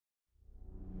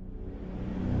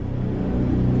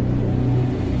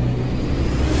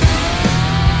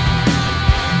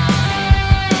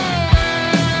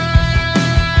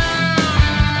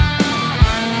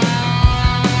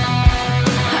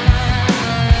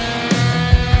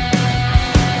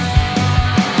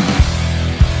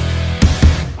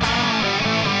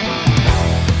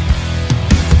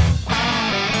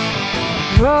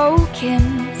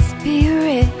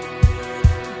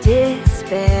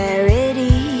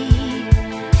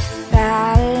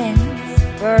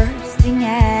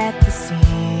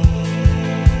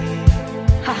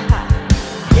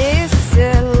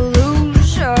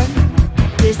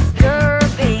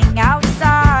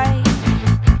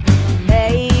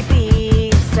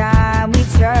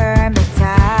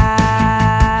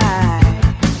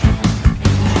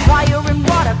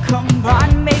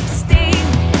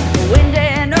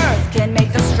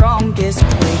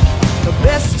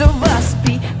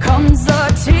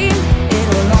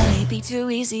be too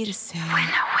easy to say.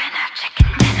 Winner, winner, chicken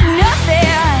dinner.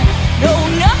 Nothing, no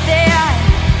nothing,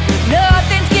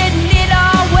 nothing's getting in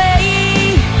our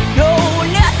way. No,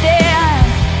 nothing,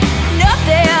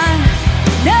 nothing,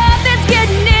 nothing's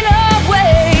getting in our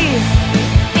way.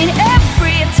 In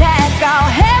every attack, I'll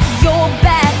have your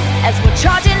back as we're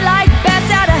charging like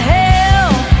bats out of hell.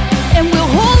 And we'll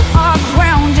hold our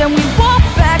ground and we won't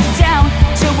back down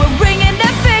till we're ringing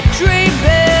that victory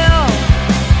bell.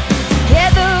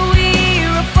 Together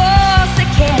we're a force that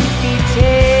can't be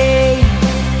tamed,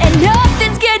 and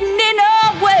nothing's getting in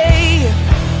our way.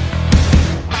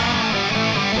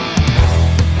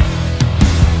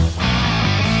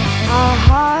 Our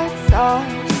hearts are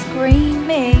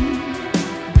screaming,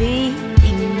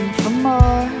 beating for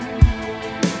more,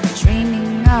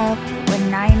 dreaming up what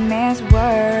nightmares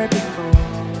were before.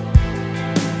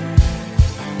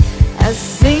 A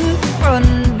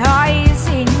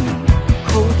synchronizing,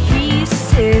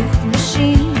 cohesive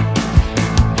machine.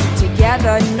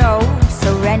 Together, no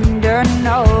surrender,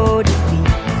 no defeat.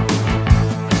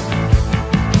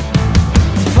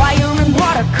 Fire and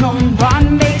water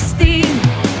combine, make steam.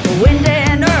 Wind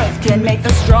and earth can make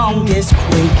the strongest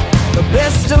quake. The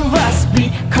best of us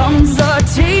becomes a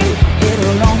team.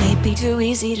 It'll only be too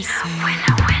easy to say.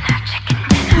 Winner, winner, chicken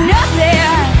dinner.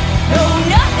 Nothing, no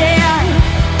nothing,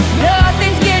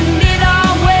 nothing's getting in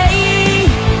our way.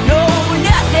 No,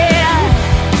 nothing,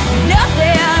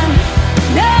 nothing,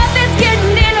 nothing's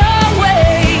getting in our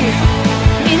way.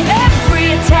 In every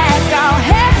attack, I'll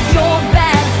have your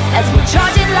back as we're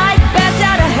charging like bats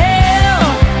out of hell.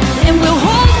 And we'll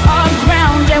hold our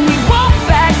ground and we won't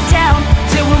back down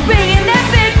till we're ringing that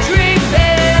victory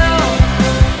bell.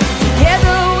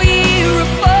 Together we're a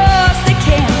force that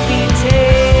can't be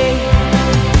tamed,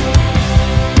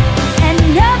 and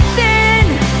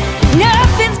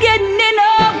nothing's getting in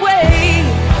our way.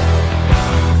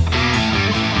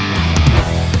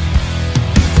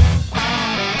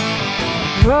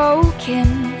 Broken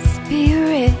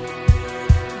spirit,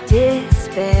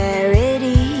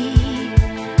 disparity,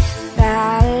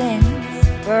 balance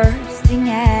bursting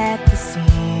at the seams.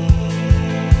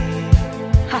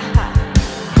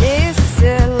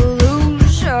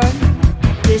 Disillusion,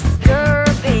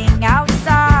 disturbing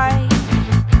outside.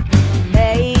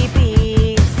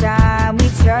 Maybe it's time we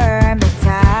turn the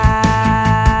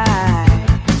tide.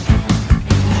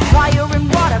 Fire and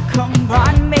water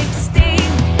combine, make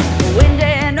steam. Wind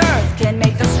and earth can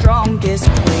make the strongest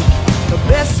quake. The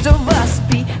best of us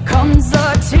becomes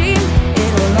a team.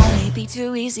 It'll only be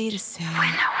too easy to say.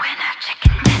 Winner, winner,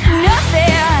 chicken dinner.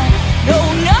 Nothing, no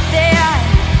nothing,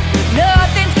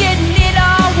 nothing's getting in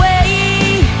our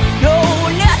way. No,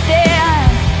 nothing,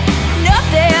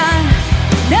 nothing,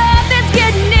 nothing's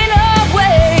getting in our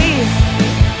way.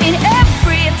 In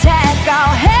every attack,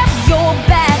 I'll have your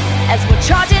back as we're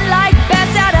charging like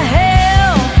bats out of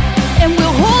hell. And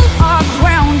we'll hold our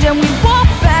ground and we won't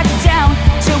back down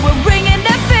till we're ringing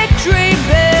that victory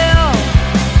bell.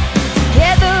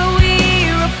 Together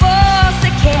we're a force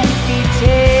that can't be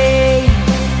tamed,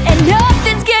 and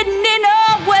nothing's getting in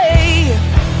our way.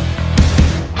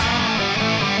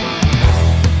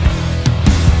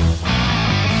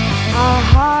 Our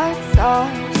hearts are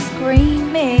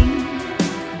screaming,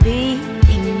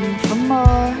 beating for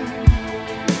more,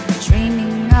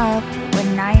 dreaming up what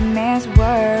nightmares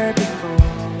were before.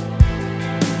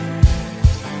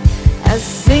 A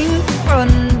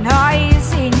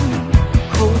synchronizing,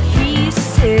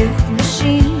 cohesive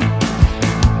machine.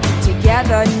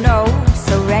 Together, no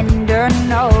surrender,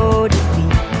 no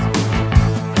defeat.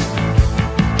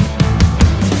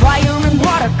 Fire and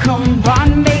water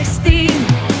combine, make steam.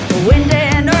 Wind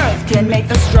and earth can make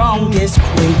the strongest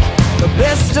quake. The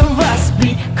best of us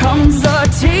becomes a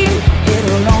team.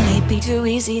 It'll only be too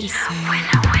easy to say.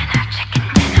 Winner, winner, chicken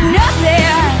dinner.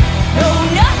 Nothing, no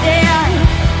nothing,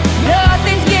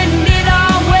 nothing's getting in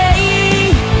our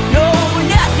way. No,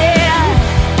 nothing,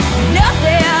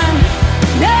 nothing,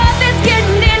 nothing's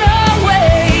getting in our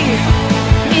way.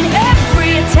 In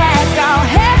every attack, I'll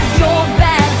have your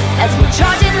back as we're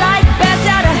charging like bats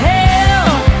out of hell.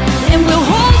 And we'll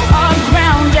hold our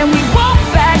ground and we won't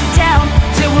back down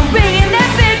till we're ringing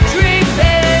that victory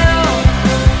bell.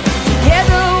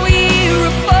 Together we're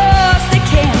a force that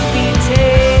can't be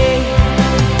tamed,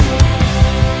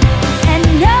 and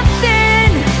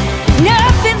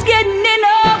nothing's getting in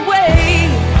our way.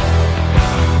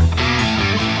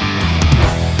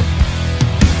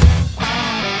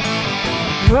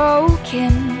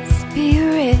 Broken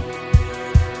spirit,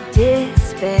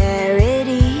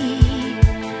 disparity,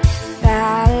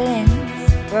 balance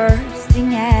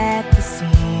bursting at the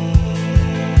seams.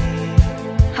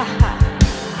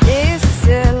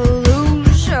 Disillusion.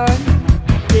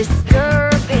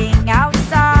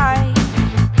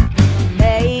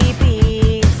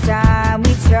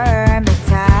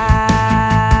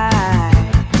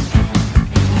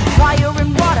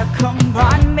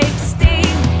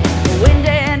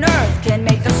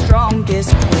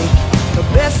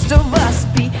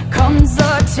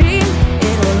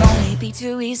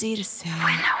 easy to say.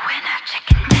 Winner, winner,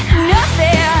 chicken dinner.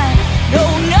 Nothing, no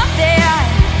nothing,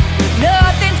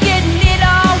 nothing's getting in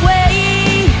our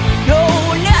way. No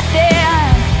nothing,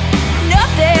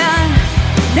 nothing,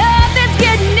 nothing's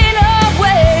getting in our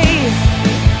way.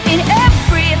 In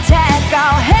every attack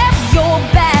I'll have your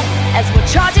back as we're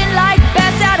charging like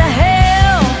bats out of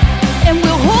hell. And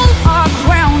we'll hold our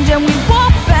ground and we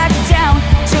won't back down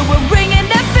till we're ringing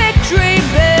that victory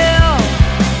bell.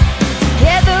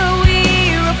 Together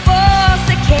we're a force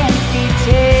that can't be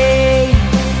tamed,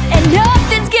 and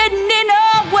nothing's getting in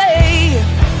our way.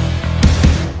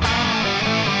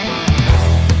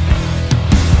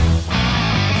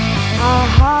 Our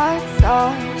hearts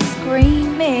are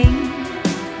screaming,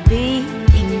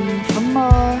 beating for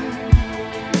more,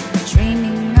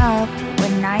 dreaming up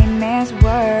where nightmares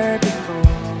were before.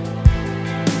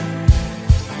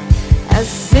 A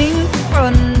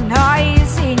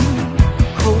synchronizing,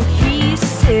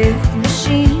 cohesive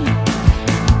machine.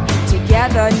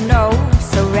 Together, no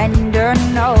surrender,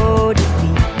 no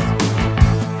defeat.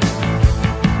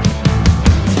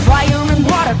 Fire and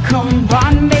water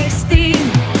combined make steam.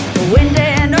 Wind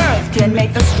and earth can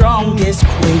make the strongest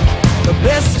quake. The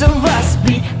best of us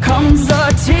becomes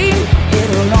a team.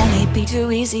 It'll only be too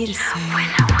easy to say.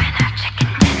 Winner, winner, chicken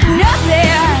dinner.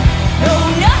 Nothing, no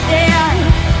nothing,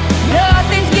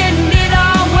 nothing's getting in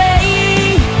our way.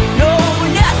 No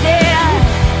nothing,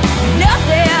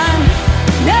 nothing,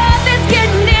 nothing's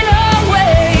getting in our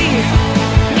way.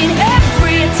 In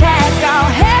every attack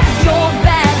I'll have your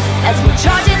back as we're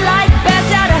charging like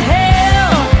bats out of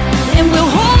hell. And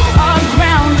we'll hold our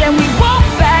ground and we won't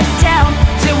back down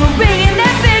till we're ringing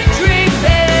that victory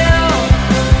bell.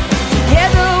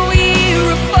 Together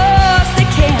we're a force that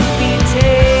can't be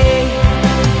tamed,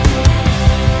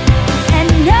 and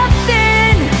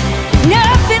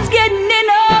nothing's getting in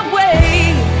our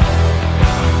way.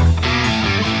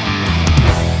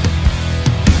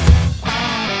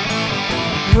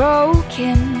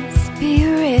 Broken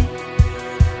spirit,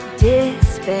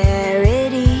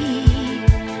 disparity,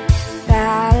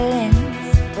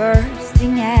 balance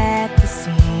bursting at the seams.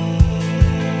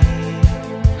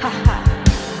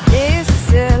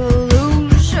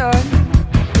 Disillusion,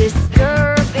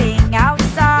 disturbing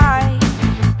outside.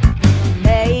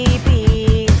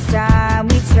 Maybe it's time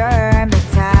we turn the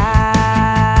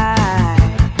tide.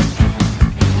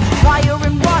 Fire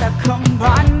and water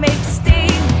combined make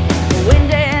steam.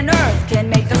 Wind and earth can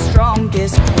make the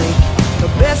strongest quake. The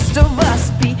best of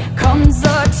us becomes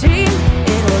a team.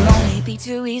 It'll only be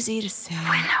too easy to say.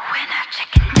 Winner, winner,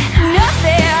 chicken dinner.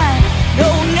 Nothing, no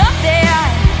nothing,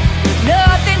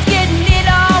 nothing's getting in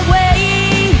our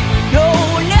way. No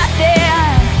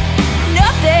nothing,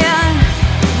 nothing,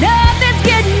 nothing's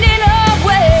getting in our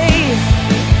way.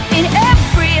 In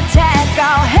every attack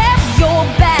I'll have your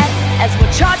back as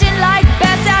we're charging like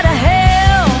bats out of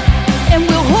hell. And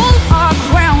we'll hold our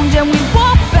ground and we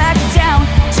won't back down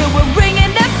till we're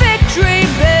ringing that victory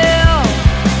bell.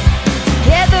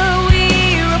 Together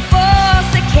we're a force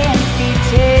that can't be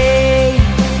tamed,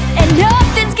 and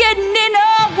nothing's getting in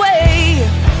our way.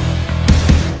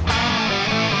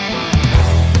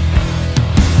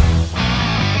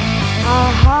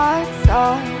 Our hearts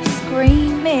are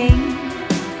screaming,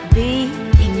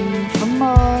 beating for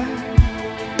more,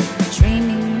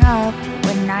 dreaming up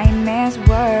where nightmares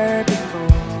were before.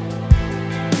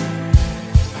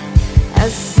 A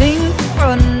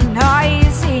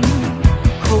synchronizing,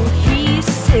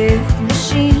 cohesive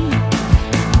machine.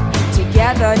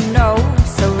 Together, no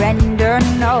surrender,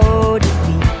 no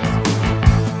defeat.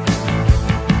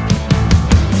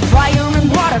 Fire and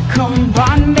water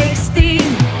combined make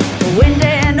steam. Wind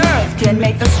and earth can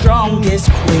make the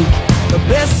strongest quake. The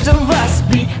best of us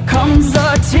becomes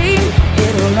a team.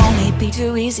 It'll only be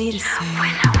too easy to say.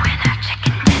 Winner, winner,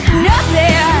 chicken dinner.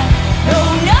 Nothing, no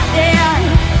nothing,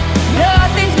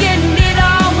 nothing's getting in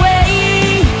our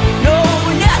way. No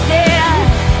nothing,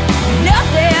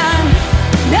 nothing,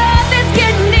 nothing's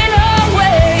getting in our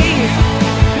way.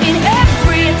 In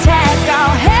every attack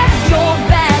I'll have your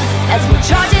back as we're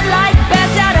charging like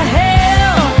bats out of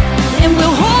hell. And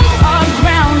we'll hold our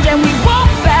ground and we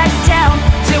won't back down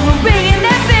till we're ringing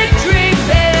that victory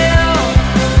bell.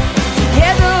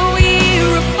 Together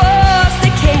we're a force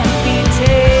that can't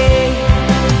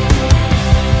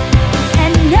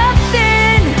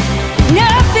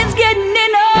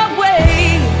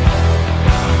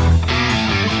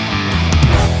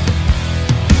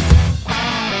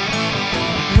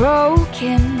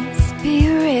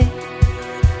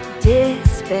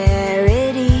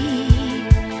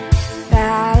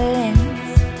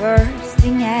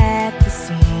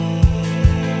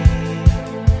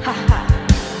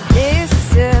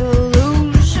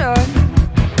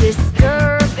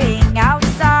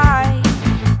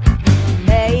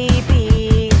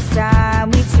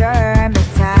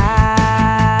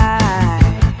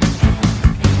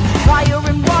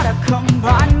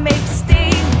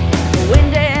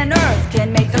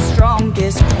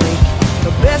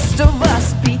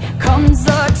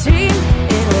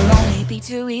be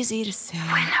too easy to say.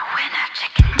 Winner, winner,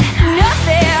 chicken dinner.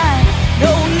 Nothing, no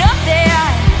nothing,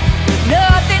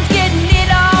 nothing's getting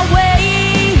in our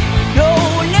way. No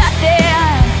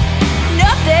nothing,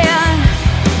 nothing,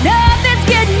 nothing's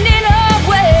getting in our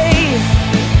way.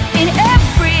 In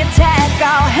every attack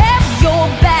I'll have your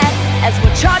back as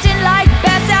we're charging like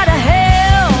bats out of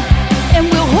hell. And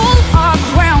we'll hold our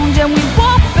ground and we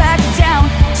won't back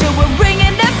down till we're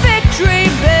ringing that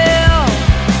victory bell.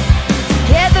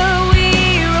 Together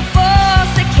we're a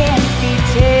force that can't be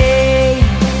tamed,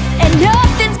 and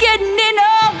nothing's getting in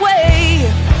our way.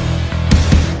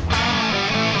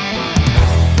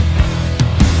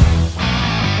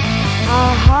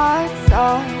 Our hearts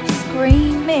are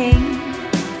screaming,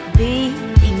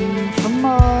 beating for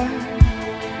more,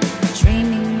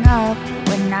 dreaming up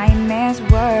when nightmares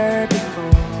were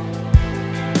before.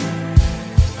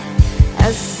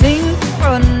 A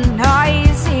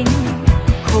synchronizing,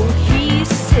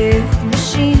 cohesive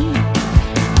machine.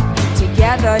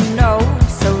 Together, no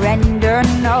surrender,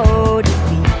 no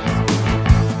defeat.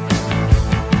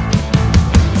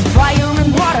 Fire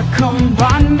and water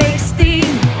combine, make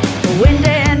steam. Wind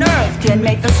and earth can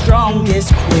make the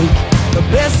strongest quake. The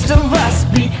best of us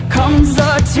becomes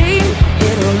a team.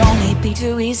 It'll only be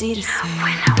too easy to say.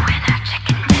 Winner, winner,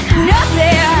 chicken dinner.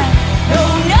 Nothing, no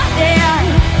nothing,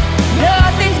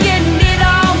 nothing's getting in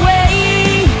our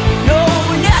way. No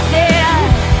nothing,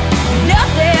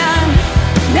 nothing,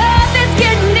 nothing's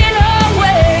getting in our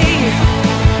way.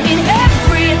 In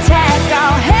every attack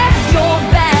I'll have your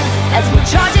back as we're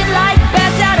charging like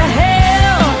bats out of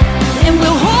hell. And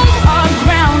we'll hold our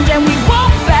ground and we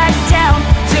won't back down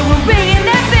till we're ringing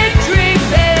that victory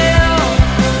bell.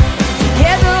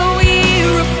 Together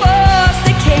we're a force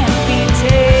that can't be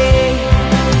tamed,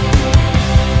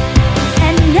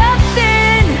 and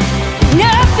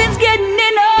nothing's getting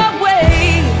in our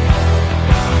way.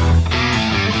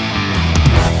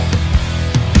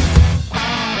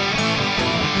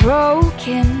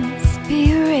 Broken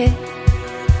spirit,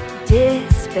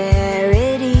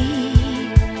 disparity,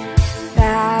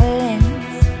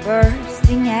 balance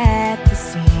bursting at the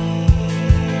seams.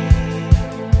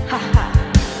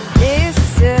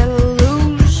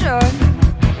 Disillusion,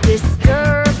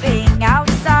 disturbing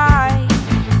outside.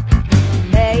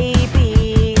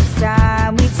 Maybe it's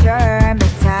time we turn the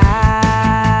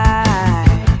tide.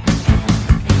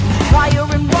 Fire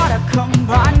and water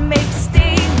combine, make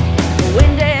steam.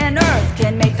 Wind and earth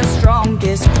can make the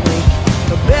strongest quake.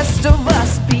 The best of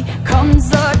us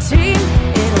becomes a team.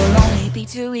 It'll only be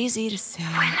too easy to say.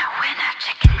 Winner, winner,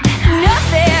 chicken dinner.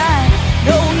 Nothing,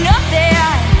 no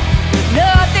nothing,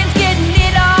 nothing's getting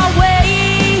in our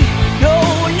way. No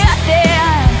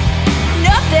nothing,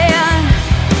 nothing,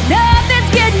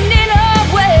 nothing's getting in our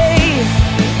way.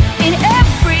 In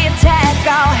every attack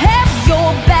I'll have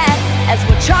your back as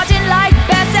we're charging like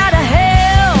bats out of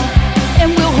hell. And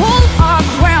we'll hold our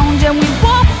ground and we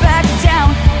won't back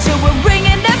down till we're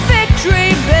ringing that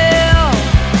victory bell.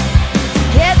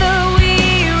 Together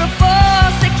we're a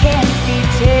force that can't be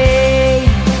tamed,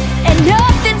 and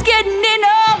nothing's getting in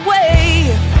our way.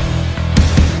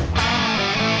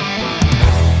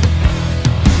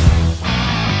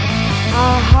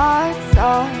 Our hearts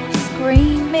are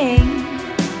screaming,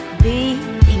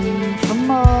 beating for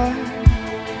more,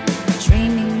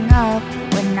 dreaming up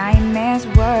when nightmares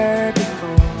were before.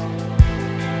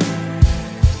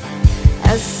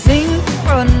 A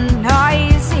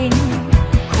synchronizing,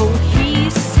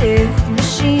 cohesive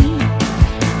machine.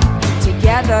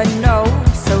 Together, no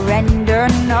surrender,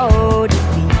 no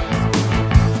defeat.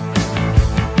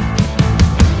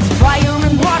 Fire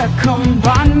and water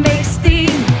combine, make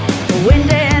steam.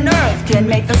 Wind and earth can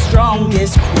make the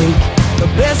strongest quake. The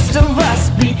best of us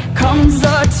becomes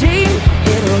a team.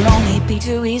 It'll only be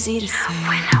too easy to say.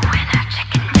 Winner, winner,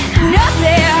 chicken dinner.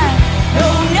 Nothing, no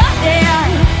nothing,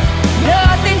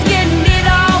 nothing's getting in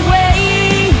our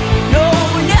way. No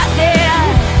nothing,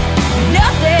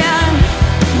 nothing,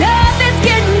 nothing's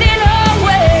getting in our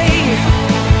way.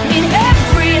 In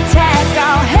every attack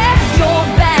I'll have your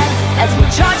back as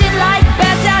we're charging like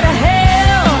bats out of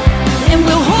hell. And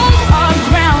we'll hold our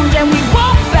ground and we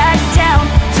won't back down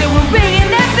till we're ringing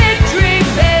that victory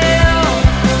bell.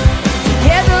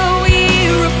 Together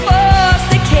we're a force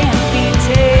that can't be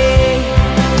tamed,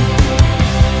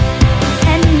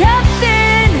 and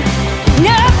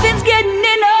nothing's getting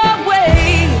in our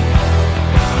way.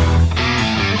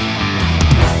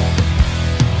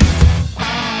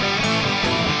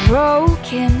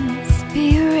 Broken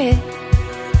spirit,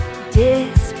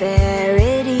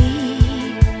 disparity,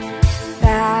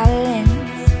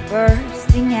 balance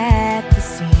bursting at the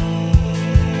seams.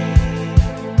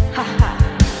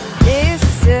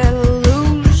 Disillusion.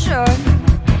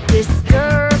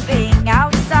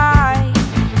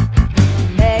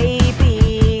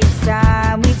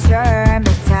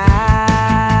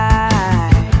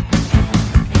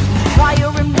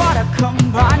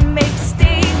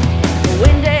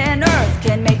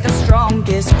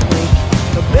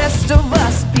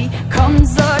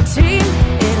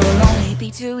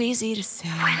 easy to say.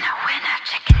 Winner, winner,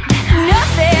 chicken dinner.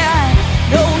 Nothing,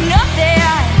 no nothing,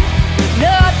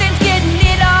 nothing's getting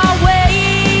in our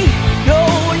way. No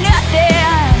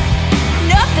nothing,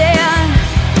 nothing,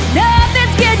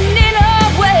 nothing's getting in our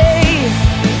way.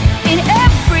 In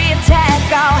every attack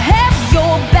I'll have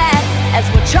your back as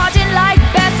we're charging like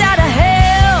bats out of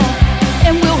hell.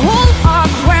 And we'll hold our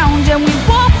ground and we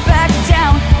won't back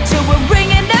down till we're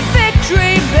ringing that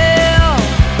victory bell.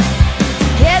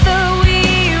 Together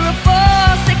we're a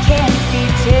force that can't be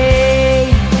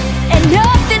tamed, and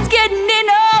nothing's getting in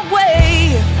our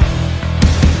way.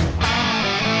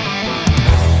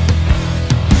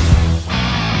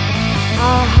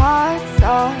 Our hearts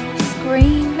are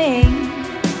screaming,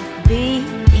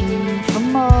 beating for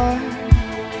more,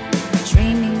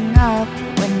 dreaming up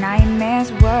what nightmares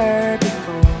were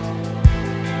before.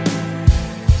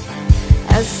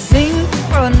 A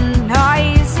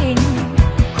synchronizing,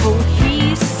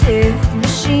 cohesive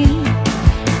machine.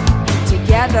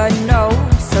 Together, no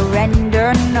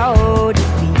surrender, no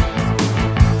defeat.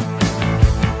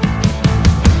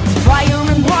 Fire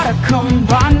and water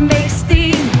combined make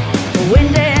steam.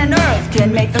 Wind and earth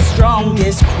can make the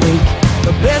strongest quake.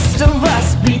 The best of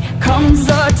us becomes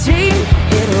a team.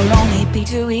 It'll only be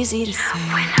too easy to say.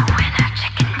 Winner, winner,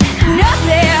 chicken dinner.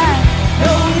 Nothing,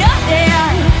 no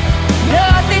nothing,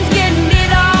 nothing's getting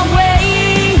in our way.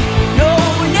 No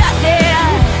nothing,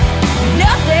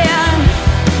 nothing,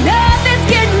 nothing's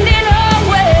getting in our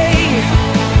way.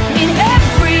 In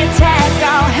every attack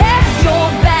I'll have your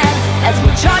back as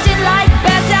we're charging like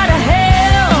bats out of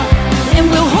hell. And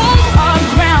we'll hold our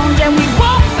ground and we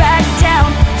won't back down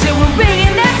till we're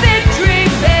ringing that victory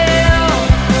bell.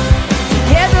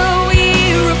 Together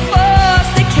we're a force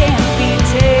that can't be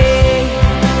tamed,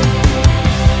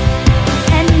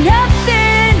 and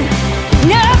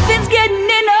nothing's getting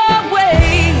in our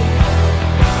way.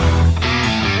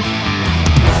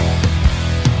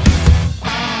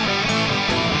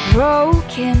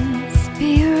 Broken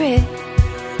spirit,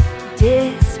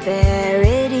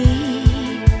 disparity,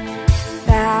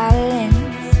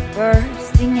 balance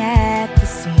bursting at the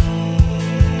seams.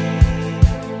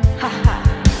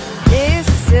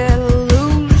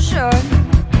 Disillusion,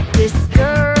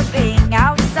 disturbing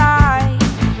outside.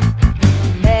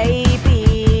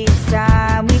 Maybe it's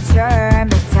time we turn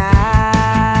the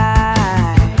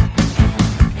tide.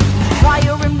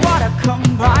 Fire and water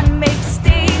combined make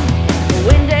steam.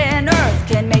 Wind and earth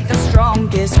can make the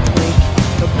strongest quake.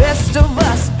 The best of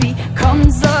us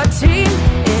becomes a team.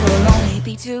 It'll only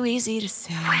be too easy to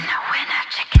say. Winner, winner,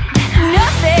 chicken dinner.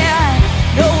 Nothing,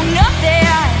 no nothing,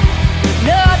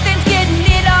 nothing's getting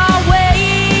in our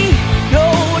way.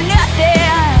 No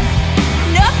nothing,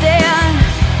 nothing,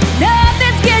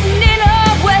 nothing's getting in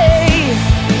our way.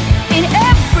 In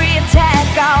every attack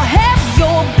I'll have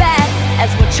your back as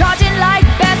we're charging like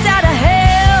bats out of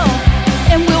hell.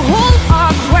 And we'll hold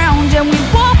our ground and we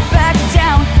won't back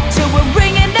down till we're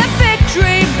ringing that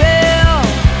victory bell.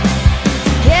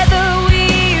 Together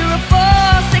we're a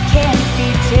force that can't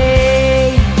be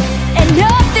tamed, and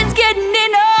nothing's getting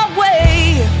in our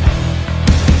way.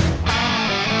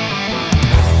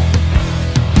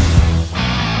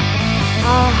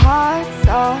 Our hearts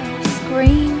are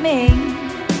screaming,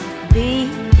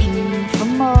 beating for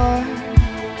more,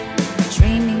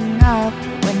 dreaming up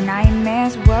what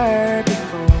nightmares were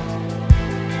before.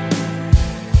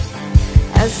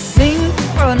 A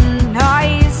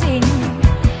synchronizing,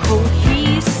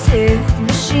 cohesive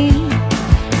machine.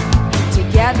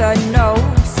 Together, no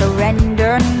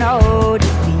surrender, no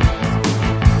defeat.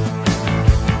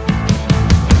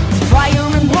 Fire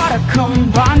and water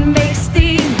combined make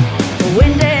steam.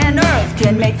 Wind and earth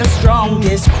can make the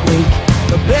strongest quake.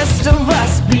 The best of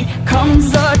us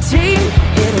becomes a team.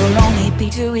 It'll only be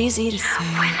too easy to say.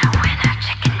 Winner, winner,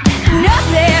 chicken dinner.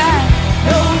 Nothing,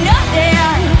 no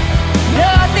nothing,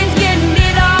 nothing's getting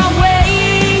in our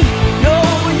way. No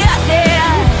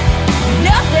nothing,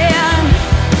 nothing,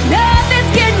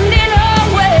 nothing's getting in our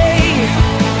way.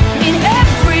 In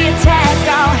every attack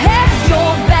I'll have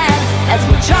your back as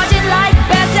we're charging like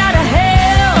bats out of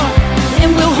hell. And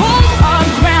we'll hold our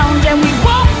ground and we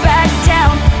won't back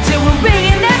down till we're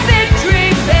ringing that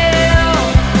victory bell.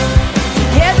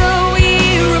 Together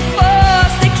we're a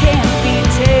force that can't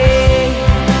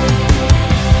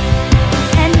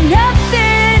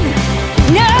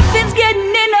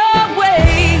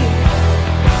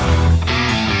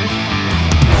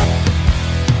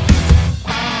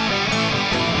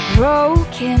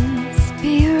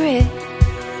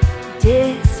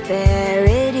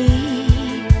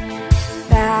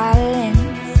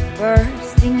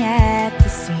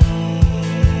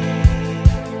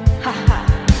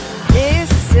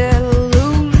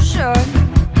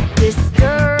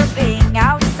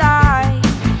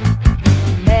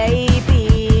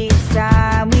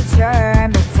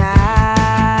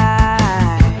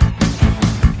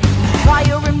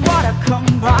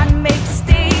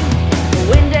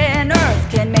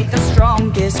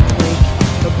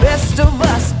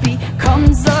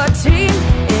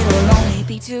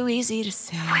be too easy to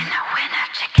say. Winner, winner,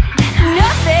 chicken dinner.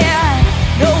 Nothing,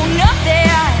 no nothing,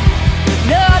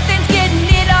 nothing's getting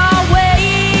in our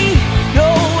way. No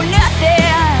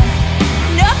nothing,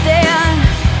 nothing,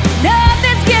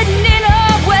 nothing's getting in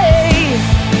our way.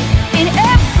 In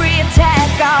every attack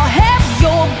I'll have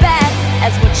your back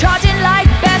as we're charging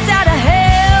like bats out of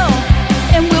hell.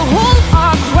 And we'll hold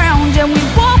our ground and we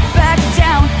won't back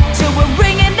down till we're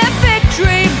ringing that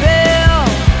victory bell.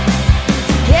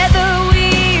 Together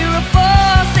we're a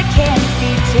force that can't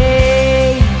be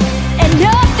tamed, and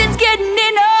nothing's getting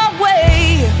in our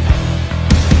way.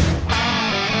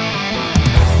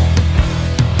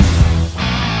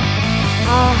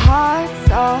 Our hearts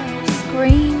are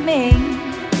screaming,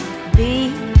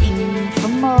 beating for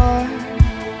more,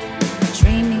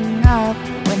 dreaming up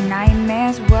when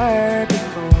nightmares were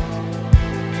before.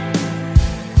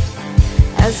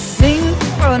 A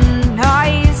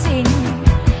synchronizing,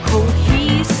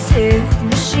 cohesive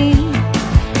machine.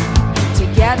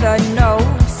 Together, no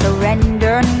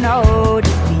surrender, no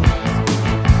defeat.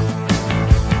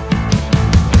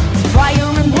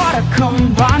 Fire and water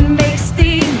combined make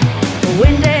steam.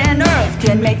 Wind and earth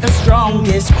can make the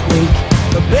strongest quake.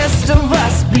 The best of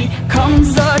us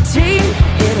becomes a team.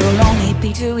 It'll only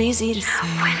be too easy to say.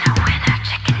 Winner, winner,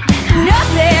 chicken dinner.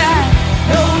 Nothing,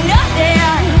 no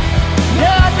nothing,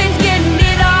 nothing's getting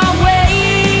in our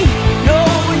way. No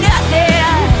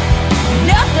nothing,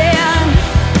 nothing,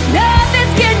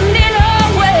 nothing's getting in our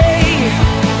way.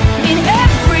 In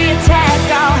every attack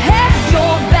I'll have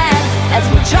your back as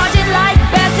we're charging like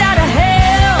bats out of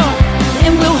hell.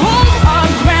 And we'll hold our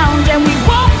ground and we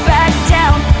won't back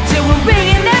down till we're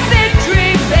ringing that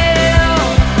victory bell.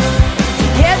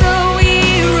 Together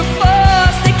we're a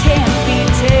force that can't be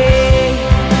tamed,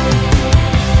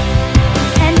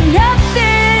 and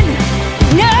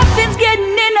nothing's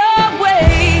getting in our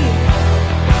way.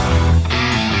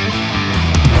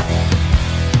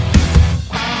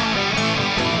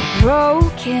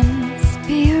 Broken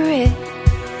spirit,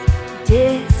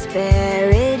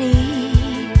 disparity,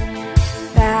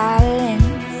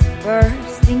 balance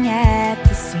bursting at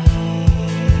the seams.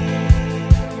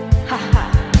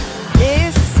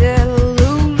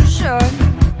 Disillusion,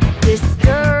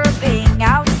 disturbing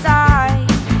outside.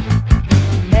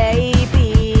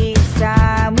 Maybe it's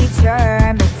time we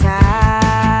turn the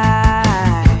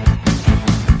tide.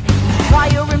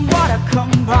 Fire and water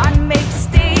combined make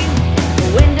steam.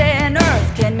 Wind and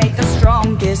earth can make the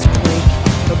strongest quake.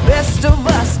 The best of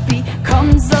us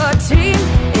becomes a team.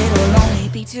 It'll only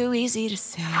be too easy to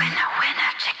say. Winner,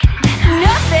 winner, chicken dinner.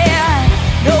 Nothing,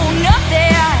 no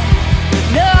nothing,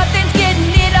 nothing's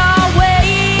getting in our way.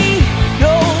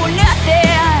 No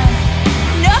nothing,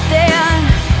 nothing,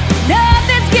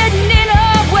 nothing's getting in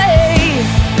our way.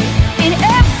 In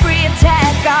every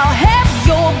attack I'll have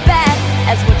your back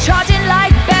as we're charging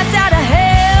like bats out of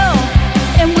hell.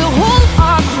 And we'll hold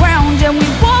our ground and we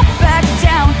won't back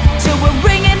down till we're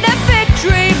ringing that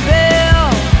victory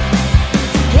bell.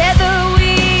 Together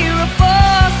we're a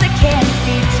force that can't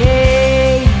be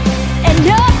tamed, and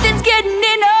nothing's getting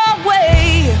in our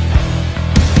way.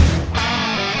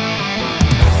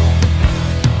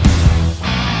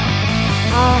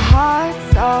 Our hearts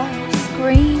are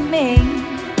screaming,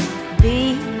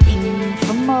 beating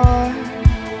for more,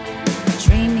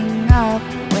 dreaming up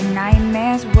when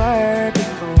nightmares were before.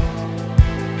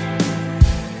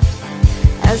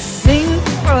 A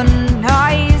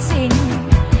synchronizing,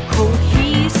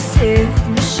 cohesive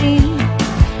machine.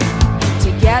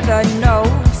 Together, no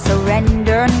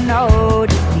surrender, no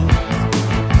defeat.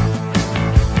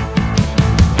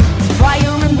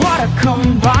 Fire and water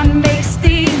combined make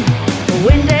steam.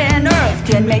 Wind and earth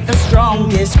can make the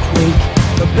strongest quake.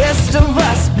 The best of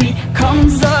us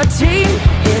becomes a team.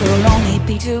 It'll only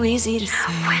be too easy to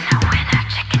say. Winner, winner,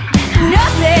 chicken dinner.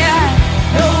 Nothing,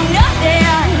 no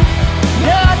nothing,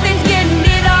 nothing's getting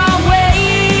in our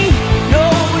way. No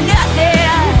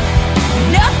nothing,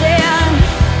 nothing,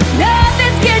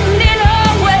 nothing's getting in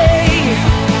our way.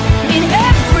 In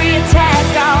every attack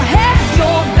I'll have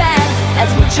your back as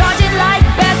we're charging like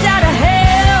bats out of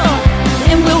hell.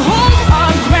 And we'll hold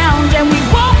our ground and we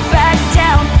won't back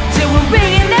down till we're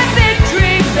ringing that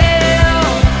victory bell.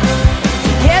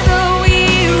 Together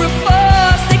we're a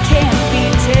force that can't be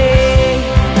tamed,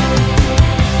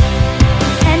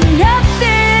 and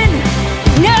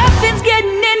nothing's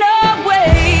getting in our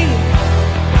way.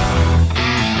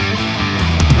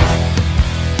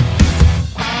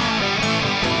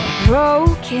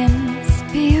 Broken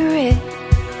spirit,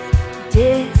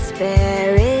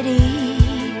 disparity,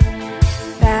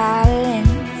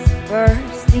 balance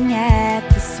bursting at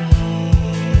the seams.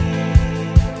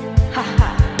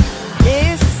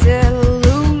 Disillusion.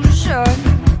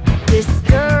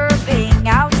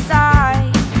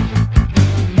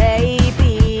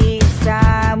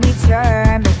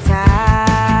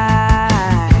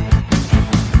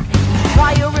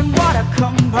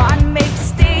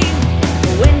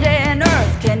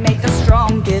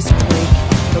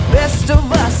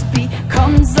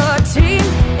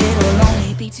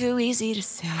 too easy to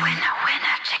say. Winner,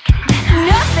 winner, chicken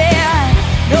dinner. Nothing,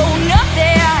 no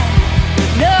nothing,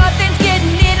 nothing's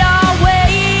getting in our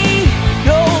way.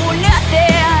 No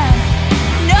nothing,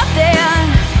 nothing,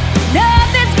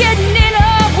 nothing's getting in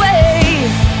our way.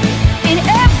 In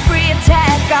every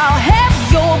attack I'll have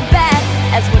your back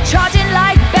as we're charging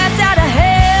like bats out of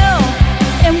hell.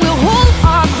 And we'll hold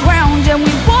our ground and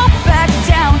we won't back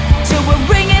down till we're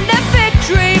ringing that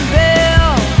victory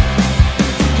bell.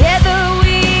 Together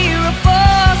we're a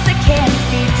force that can't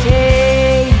be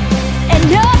tamed, and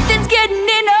nothing's getting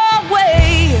in our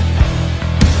way.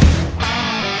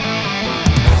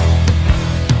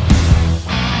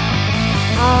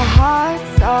 Our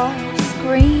hearts are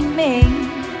screaming,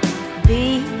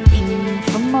 beating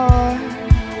for more,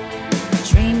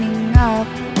 dreaming up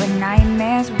when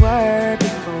nightmares were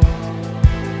before.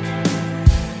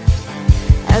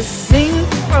 A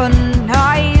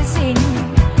synchronizing,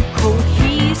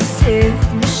 cohesive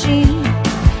machine.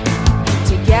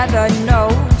 Together, no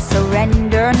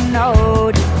surrender, no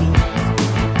defeat.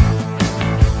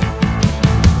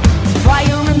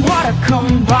 Fire and water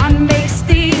combine, make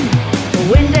steam.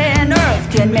 Wind and earth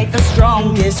can make the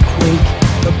strongest quake.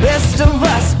 The best of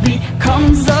us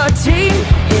becomes a team.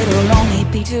 It'll only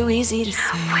be too easy to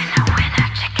say. Winner, winner,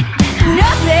 chicken dinner.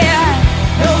 Nothing,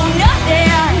 no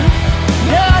nothing,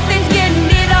 nothing's getting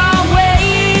in our way.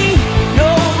 No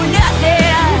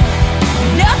nothing,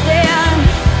 nothing,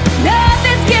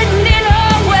 nothing's getting in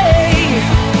our way.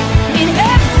 In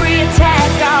every attack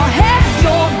I'll have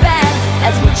your back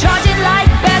as we're charging like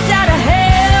bats out of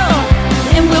hell.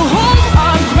 And we'll hold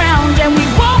our ground and we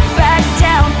won't back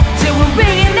down till we're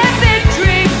ringing that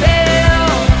victory bell.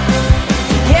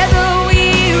 Together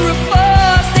we're a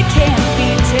force that can't be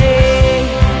tamed,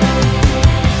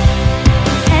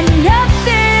 and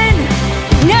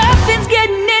nothing's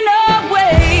getting in our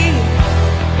way.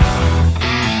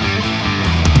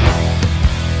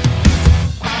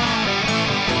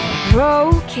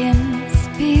 Broken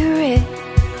spirit,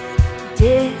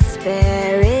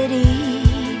 disparity,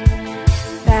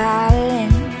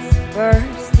 balance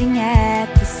bursting at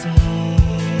the seams.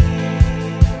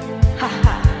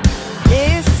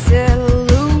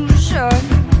 Disillusion,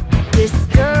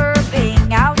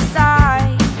 disturbing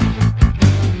outside.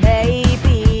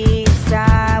 Maybe it's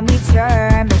time we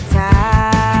turn the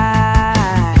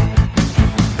tide.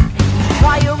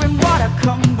 Fire and water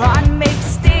combine, make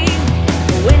steam.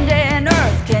 Wind and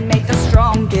earth can make the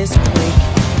strongest quake.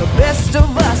 The best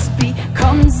of us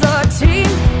becomes a team.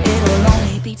 It'll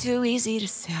only be too easy to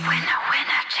say. Winner,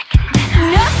 winner, chicken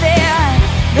dinner. Nothing,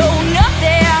 no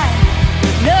nothing,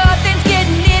 nothing's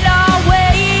getting in our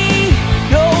way.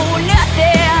 No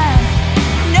nothing,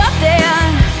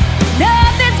 nothing,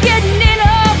 nothing's getting in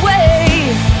our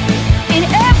way. In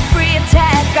every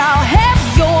attack I'll have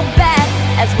your back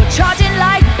as we're charging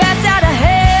like bats out of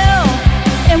hell.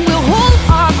 And we'll hold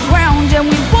our ground and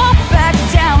we won't back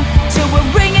down till we're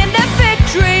ringing that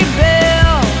victory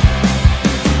bell.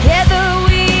 Together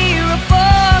we're a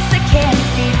force that can't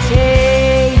be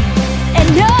tamed, and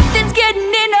nothing's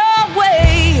getting in our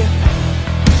way.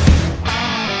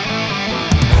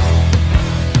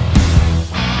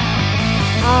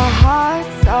 Our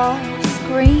hearts are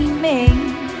screaming,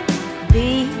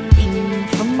 beating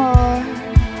for more,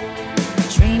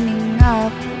 dreaming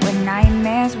up when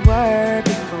nightmares were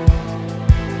before.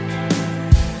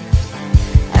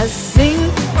 A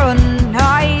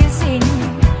synchronizing,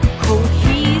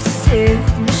 cohesive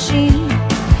machine.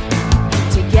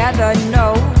 Together,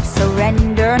 no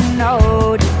surrender,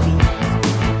 no defeat.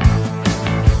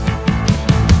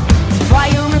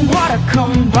 Fire and water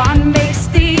combine, make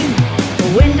steam.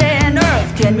 Wind and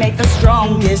earth can make the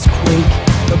strongest quake.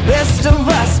 The best of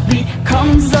us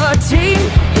becomes a team.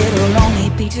 It'll only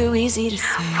be too easy to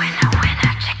say. Winner,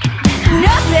 winner, chicken dinner.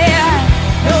 Nothing,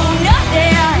 no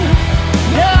nothing,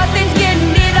 nothing's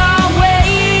getting in our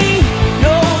way.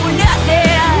 No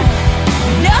nothing,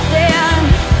 nothing,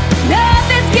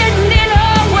 nothing's getting in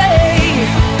our way.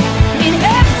 In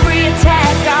every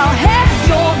attack I'll have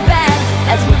your back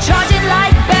as we're charging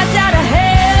like bats out of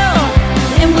hell.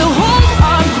 And we'll hold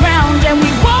our ground and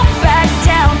we won't back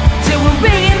down till we're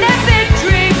ringing that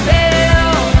victory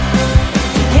bell.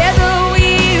 Together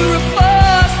we're a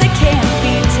force that can't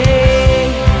be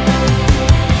tamed,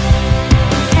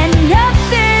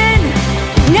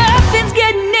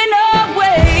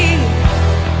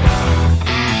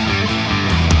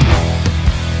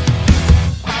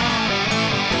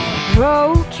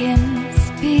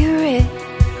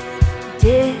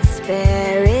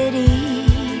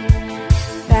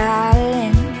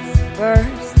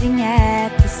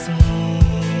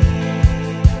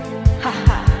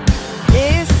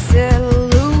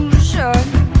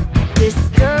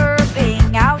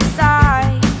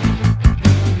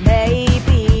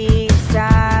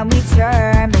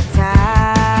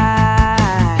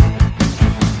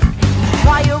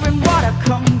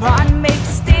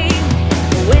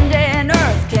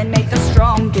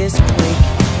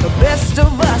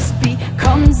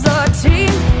 becomes a team,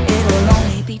 it'll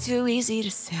only be too easy to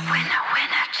say. Winner,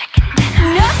 winner, chicken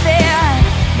dinner. Nothing,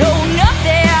 no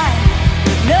nothing,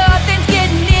 nothing's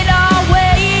getting in our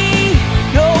way.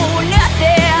 No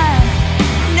nothing,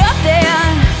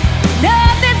 nothing,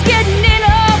 nothing's getting in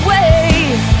our way.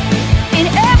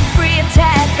 In every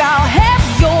attack I'll have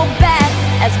your back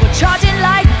as we're charging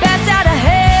like bats out of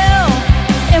hell.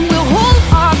 And we'll hold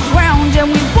our ground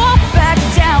and we won't back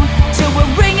down till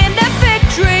we're ringing that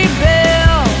victory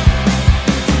bell.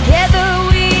 Together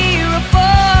we're a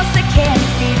force that can't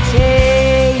be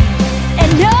tamed, and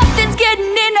nothing's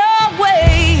getting in our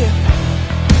way.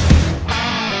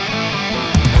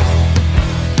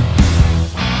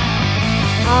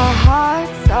 Our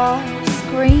hearts are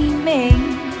screaming,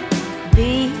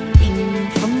 beating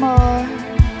for more,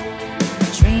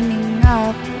 dreaming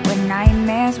up when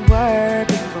nightmares were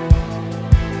before.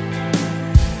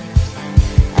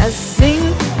 A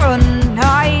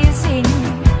synchronizing,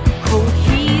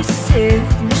 cohesive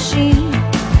machine.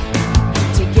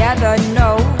 Together,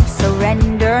 no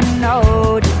surrender,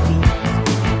 no defeat.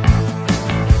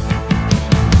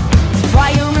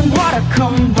 Fire and water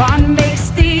combined make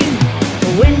steam. The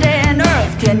wind and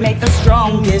earth can make the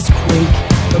strongest quake.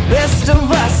 The best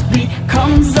of us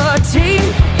becomes a team.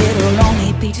 It'll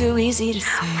only be too easy to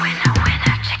say. Winner,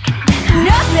 winner, chicken dinner.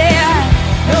 Nothing,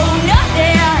 no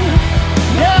nothing,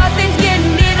 nothing's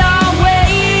getting in our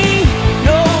way.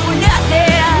 No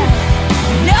nothing,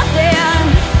 nothing,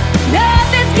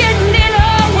 nothing's getting in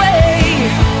our way.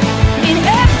 In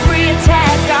every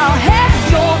attack I'll have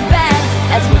your back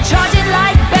as we're charging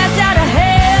like bats out of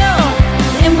hell.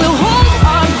 And we'll hold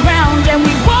our ground and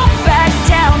we won't back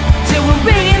down till we're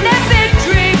ringing that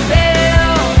victory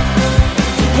bell.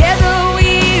 Together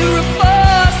we're a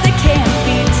force that can't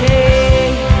be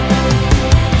tamed,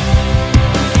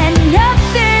 and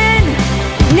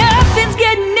nothing's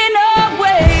getting in our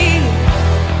way.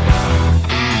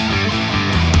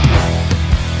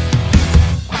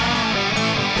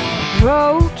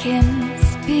 Broken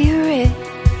spirit,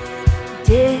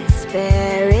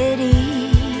 disparity,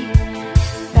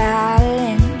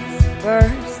 balance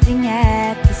bursting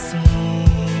at the seams.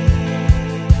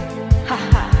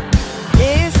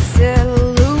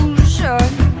 Disillusion,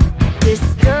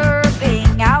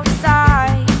 disturbing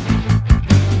outside.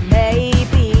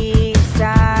 Maybe it's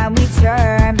time we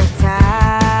turn the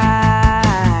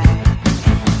tide.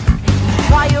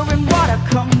 Fire and water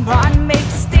combined make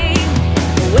steam.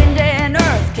 The wind and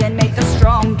earth can make the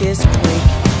strongest quake.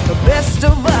 The best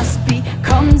of us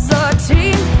becomes a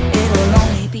team. It'll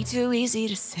only be too easy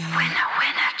to say. Winner,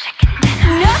 winner, chicken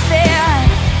dinner. Nothing,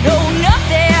 no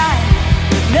nothing,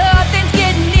 nothing's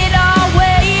getting in our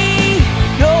way.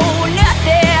 No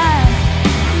nothing,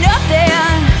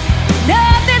 nothing,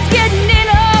 nothing's getting in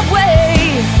our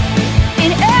way.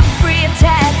 In every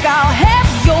attack I'll have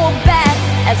your back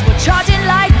as we're charging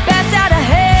like bats out of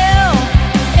hell.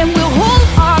 And we'll hold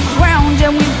our ground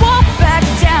and we won't back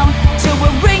down till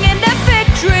we're ringing that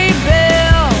victory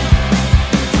bell.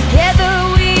 Together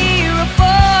we're a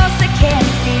force that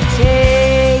can't be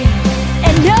tamed,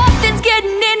 and nothing's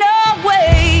getting in our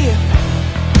way.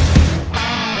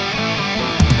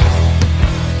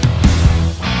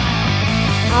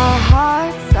 Our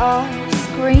hearts are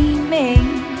screaming,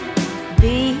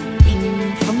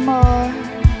 beating for more,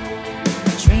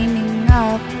 dreaming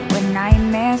up when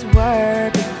nightmares were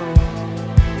before.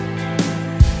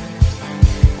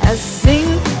 A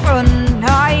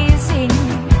synchronizing,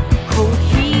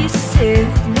 cohesive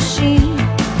machine.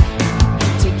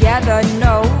 Together,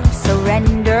 no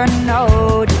surrender,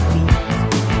 no defeat.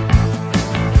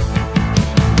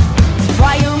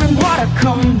 Fire and water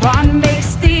combined make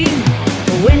steam.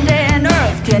 The wind and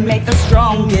earth can make the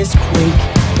strongest quake.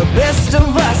 The best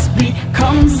of us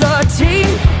becomes a team.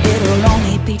 It'll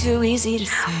only be too easy to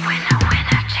say. Winner,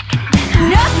 winner, chicken dinner.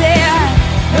 Nothing,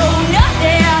 no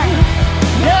nothing,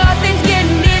 nothing's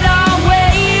getting in our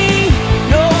way.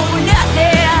 No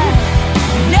nothing,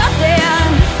 nothing,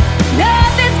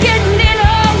 nothing's getting in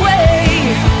our way.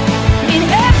 In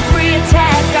every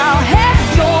attack I'll have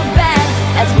your back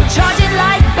as we're charging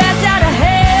like bats out of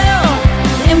hell.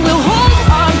 And we'll hold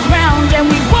our ground and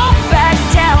we won't back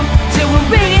down till we're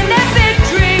ringing that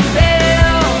victory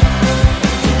bell.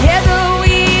 Together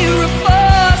we're a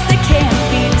force that can't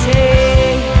be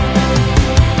tamed,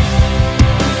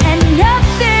 and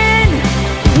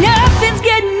nothing's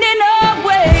getting in our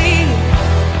way.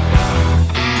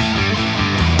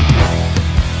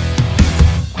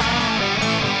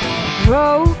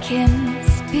 Broken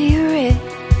spirit,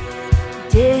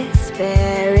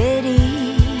 disparity,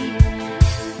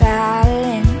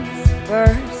 balance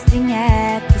bursting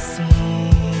at the seams.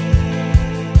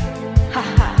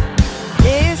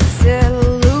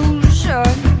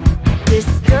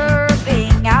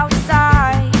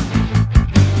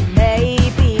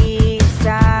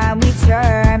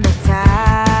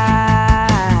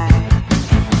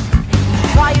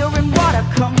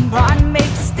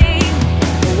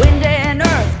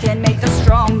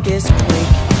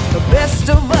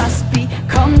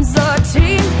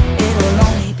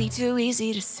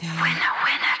 easy to say. Winner,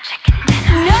 winner, chicken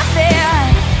dinner.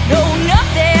 Nothing, no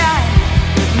nothing,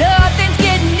 nothing's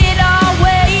getting in our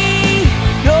way.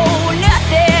 No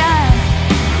nothing,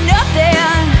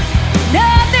 nothing,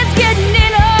 nothing's getting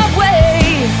in our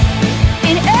way.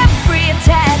 In every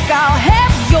attack I'll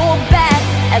have your back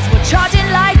as we're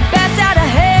charging like bats out of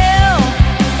hell.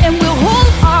 And we'll hold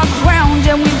our ground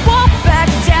and we won't back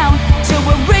down till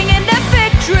we're ringing that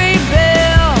victory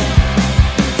bell.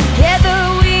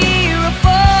 Together we're a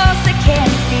force that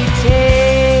can't be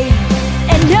tamed,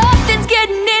 and nothing's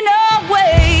getting in our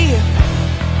way.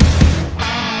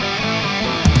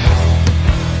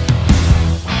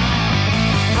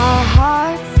 Our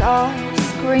hearts are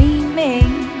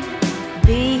screaming,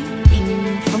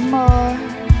 beating for more,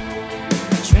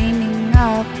 dreaming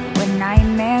up when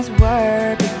nightmares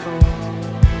were before.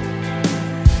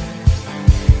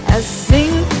 A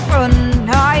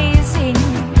synchronizing,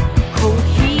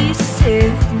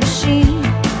 cohesive machine.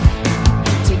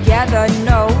 Together,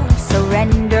 no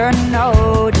surrender,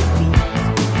 no defeat.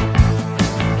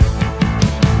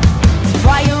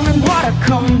 Fire and water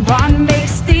combined make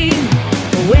steam.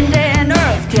 Wind and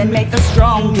earth can make the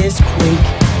strongest quake.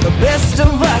 The best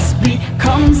of us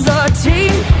becomes a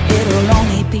team. It'll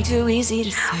only be too easy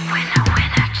to say. Winner,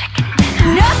 winner, chicken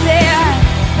dinner. Nothing,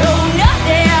 no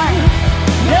nothing,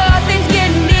 nothing's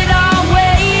getting in our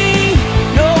way.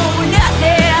 No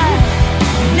nothing,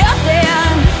 nothing,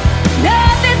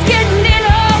 nothing's getting in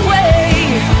our way.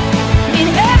 In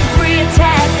every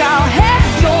attack I'll have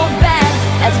your back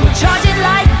as we're charging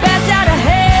like bats out of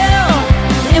hell.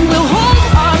 And we'll hold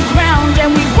our ground and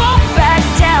we won't back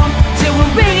down till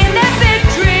we're ringing that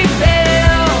victory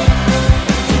bell.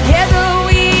 Together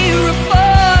we're a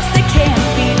force that can't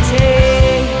be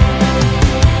tamed,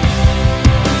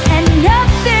 and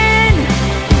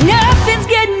nothing's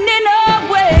getting in our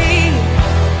way.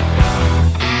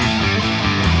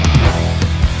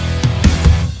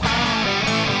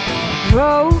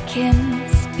 Broken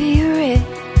spirit,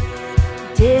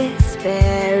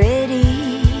 disparity,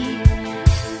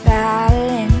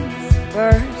 balance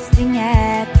bursting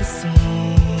at the seams.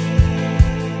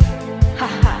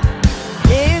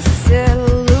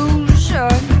 Disillusion,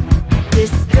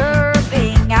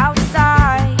 disturbing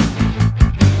outside.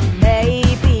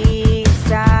 Maybe it's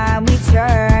time we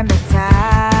turn the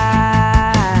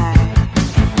tide.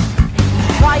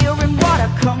 Fire and water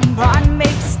combined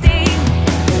make steam.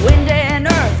 Wind and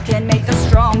earth can make the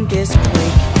strongest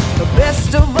quake. The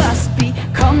best of us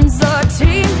becomes a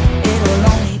team. It'll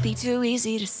only be too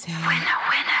easy to say. Winner,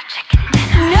 winner, chicken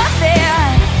dinner.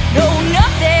 Nothing, no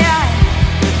nothing,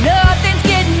 nothing's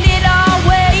getting in our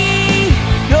way.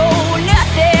 No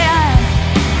nothing,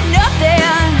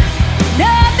 nothing,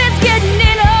 nothing's getting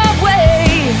in our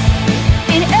way.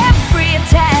 In every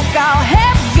attack I'll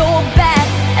have your back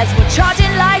as we're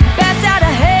charging like bats out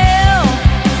of hell.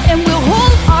 And we'll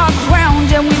hold our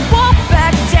ground and we won't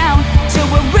back down till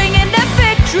we're ringing that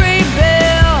victory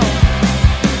bell.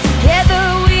 Together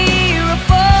we're a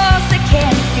force that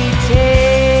can't be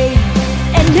tamed,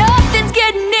 and nothing's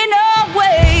getting in our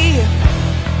way.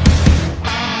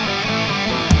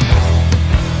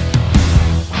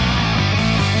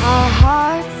 Our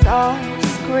hearts are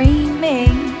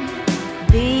screaming,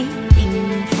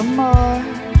 beating for more,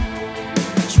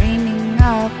 dreaming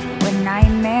up when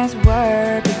nightmares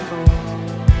were before.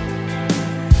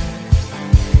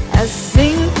 A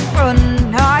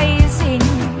synchronizing,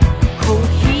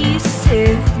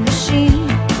 cohesive machine.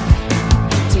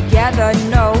 Together,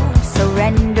 no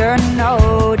surrender,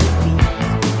 no defeat.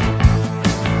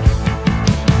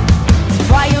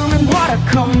 Fire and water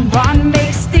combined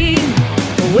make steam.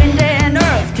 Wind and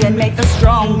earth can make the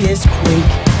strongest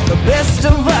quake. The best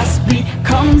of us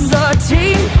becomes a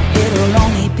team. It'll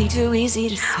only be too easy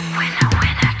to say. Winner,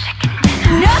 winner, chicken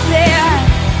dinner. Nothing,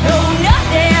 no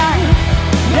nothing,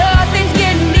 nothing's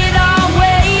getting in our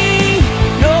way.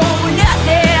 No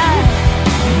nothing,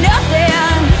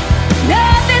 nothing,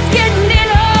 nothing's getting in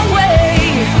our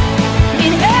way.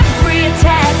 In every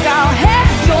attack I'll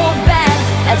have your back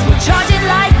as we're charging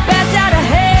like bats out of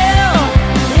hell.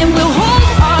 And we'll hold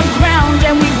our ground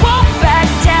and we won't back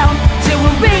down till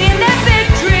we're ringing that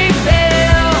victory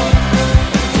bell.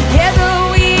 Together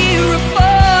we're a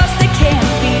force that can't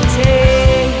be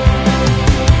tamed,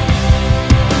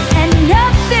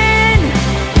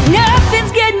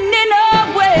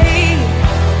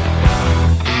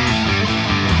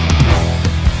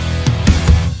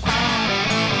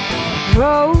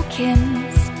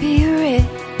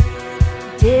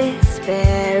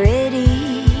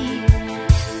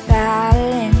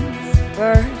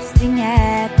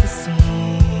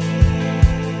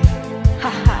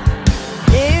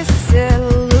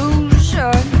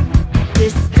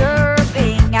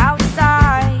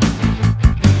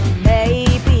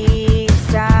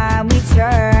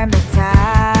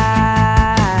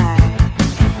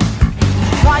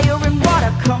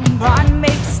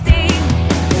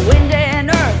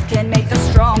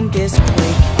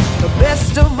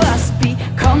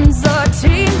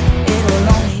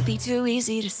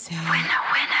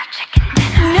 chicken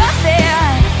dinner.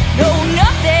 Nothing, no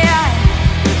nothing,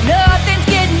 nothing's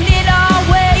getting in our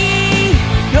way.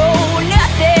 No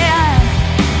nothing,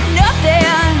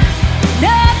 nothing,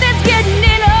 nothing's getting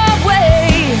in our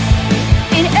way.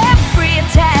 In every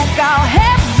attack I'll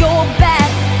have your back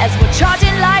as we're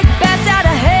charging like bats out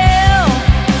of hell.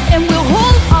 And we'll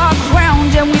hold our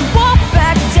ground and we won't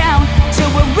back down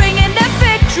till we're ringing that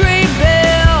victory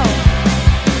bell.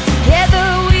 Together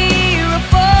we're a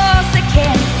force that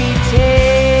can't be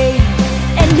tamed,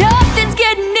 and nothing's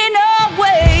getting in our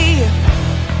way.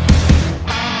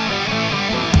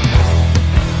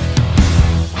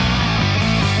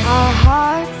 Our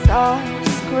hearts are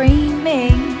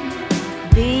screaming,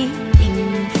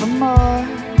 beating for more,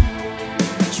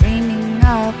 dreaming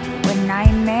up what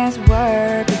nightmares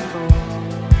were before.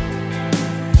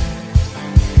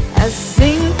 A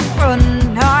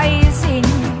synchronizing,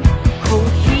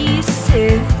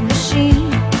 cohesive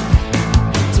machine.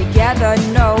 Together,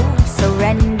 no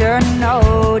surrender,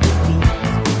 no defeat.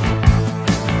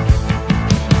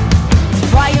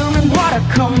 Fire and water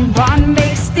combine,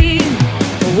 make steam.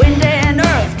 The wind and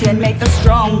earth can make the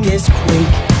strongest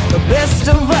quake. The best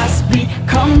of us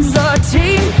becomes a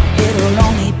team. It'll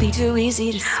only be too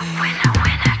easy to say. Winner,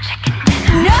 winner, chicken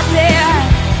dinner. Nothing,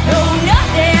 no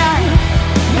nothing,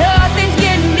 nothing's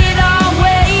getting in our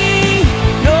way.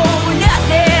 No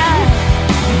nothing,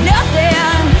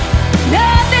 nothing,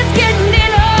 nothing's getting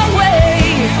in our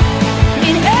way.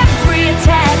 In every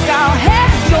attack I'll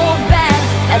have your back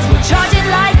as we're charging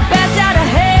like bats out of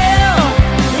hell.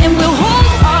 And we'll hold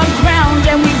our ground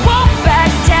and we won't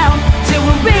back down till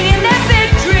we're ringing that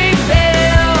victory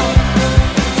bell.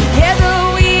 Together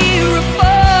we're a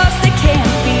force that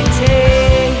can't be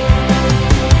tamed,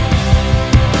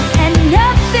 and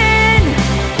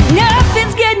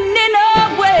nothing's getting in our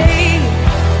way.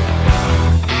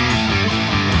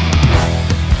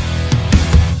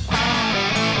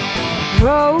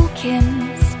 Broken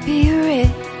spirit,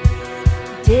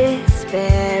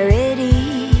 disparity,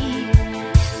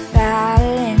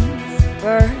 balance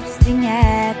bursting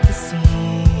at the seams.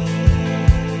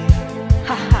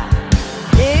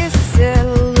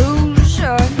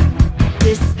 Disillusion,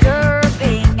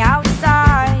 disturbing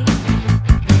outside.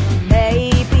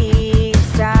 Maybe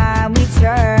it's time we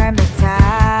turn the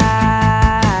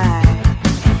tide.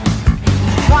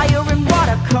 Fire and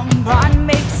water combine,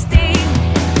 make steam.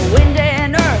 The wind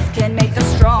and earth can make the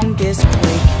strongest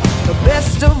quake. The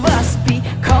best of us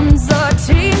becomes a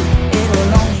team.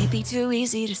 It'll only be too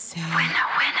easy to say. Winner,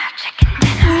 winner, chicken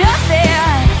dinner.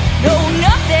 Nothing, no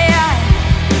nothing,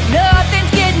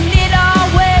 nothing's getting in our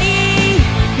way.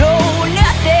 No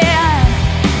nothing,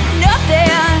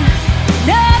 nothing,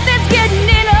 nothing's getting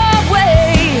in our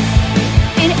way.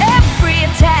 In every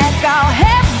attack I'll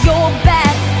have your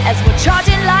back as we're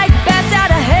charging like bats out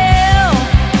of hell.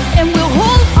 And we'll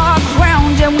hold our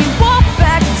ground and we won't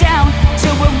back down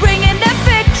till we're ringing that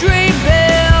victory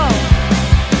bell.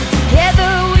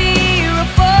 Together we're a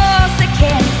force that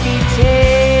can't be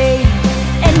tamed,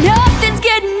 and nothing's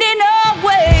getting in our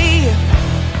way.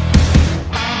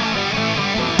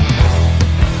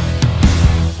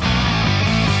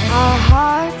 Our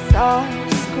hearts are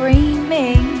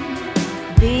screaming,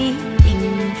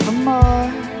 beating for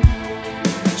more,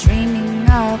 dreaming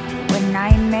up what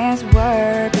nightmares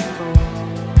were before.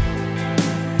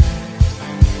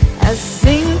 A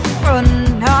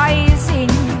synchronizing,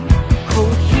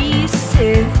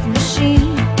 cohesive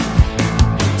machine.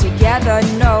 Together,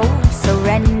 no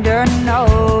surrender,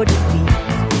 no defeat.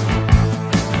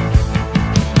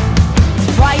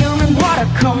 Fire and water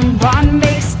combine,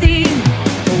 make steam.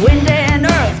 The wind and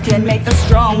earth can make the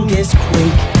strongest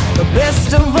quake. The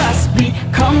best of us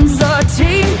becomes a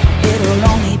team. It'll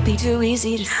only be too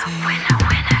easy to say. Winner,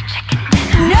 winner, chicken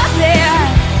dinner. Nothing,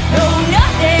 no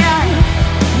nothing,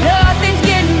 nothing's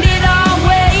getting in our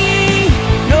way.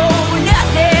 No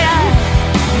nothing,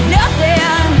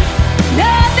 nothing,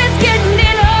 nothing's getting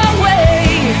in our way.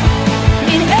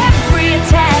 In every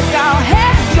attack I'll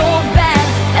have your back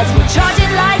as we're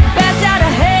charging like bats out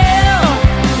of hell.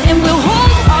 And we'll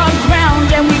hold our ground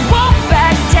and we won't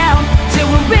back down till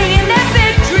we're ringing that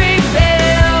victory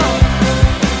bell.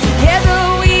 Together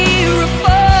we're a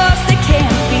force that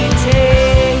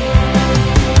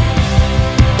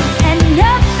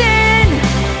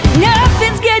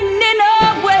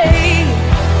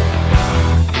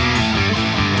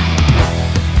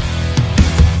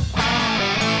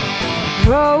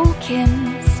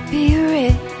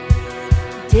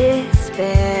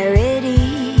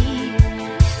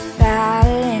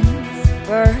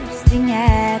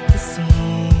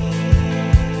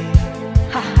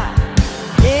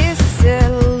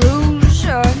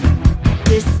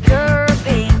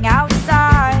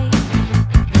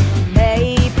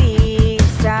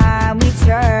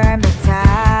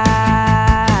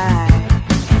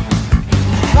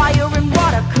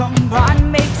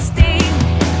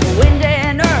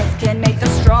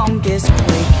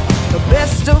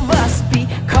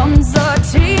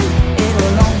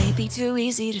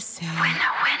easy to say.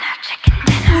 Winner, chicken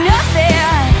dinner.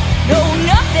 Nothing, no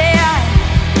nothing,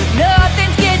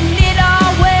 nothing's getting in our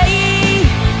way.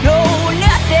 No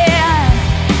nothing,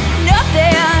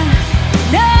 nothing,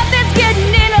 nothing's getting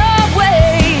in our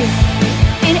way.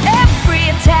 In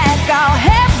every attack I'll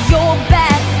have your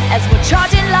back as we're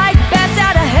charging like bats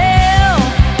out of hell.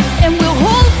 And we'll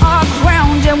hold our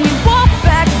ground and we won't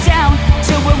back down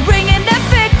till we're ringing that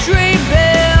victory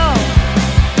bell.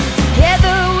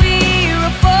 Together we're a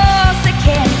force that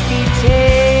can't be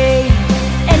tamed,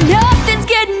 and nothing's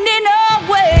getting in our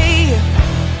way.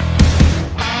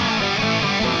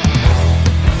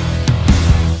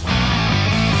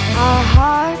 Our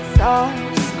hearts are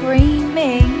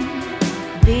screaming,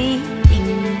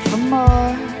 beating for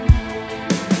more,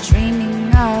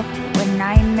 dreaming up when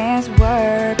nightmares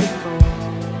were before.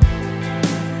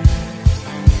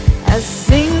 A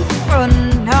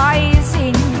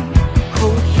synchronizing,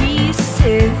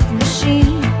 cohesive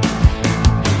machine.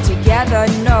 Together,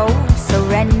 no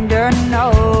surrender,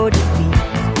 no defeat.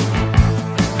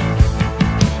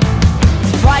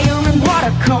 Fire and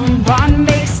water combine,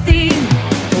 make steam.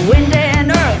 Wind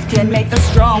and earth can make the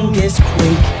strongest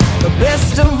quake. The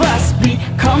best of us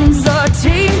becomes a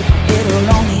team. It'll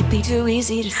only be too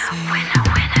easy to say. Winner,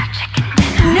 chicken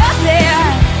dinner.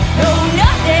 Nothing, no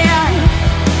nothing,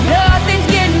 nothing's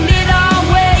getting in our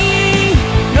way.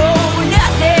 No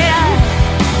nothing,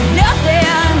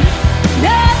 nothing,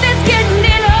 nothing's getting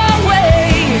in our way.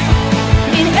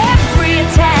 In every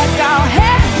attack I'll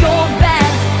have your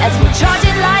back as we're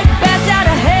charging like bats out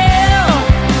of hell.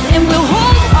 And we'll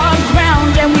hold our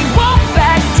ground and we won't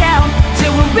back down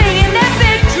till we're ringing that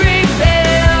victory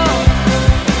bell.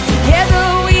 Together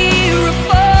we're a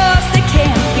force that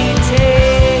can't be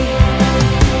tamed,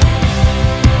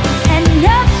 and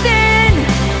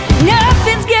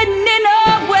nothing's getting in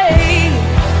our way.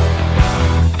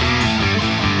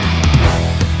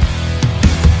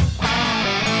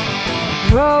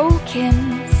 Broken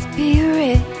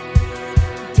spirit,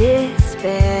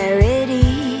 disparity,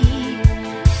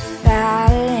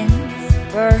 balance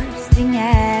bursting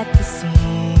at the seams.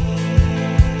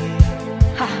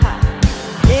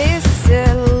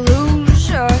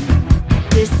 Disillusion,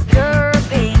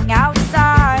 disturbing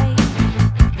outside.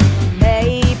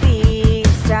 Maybe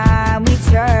it's time we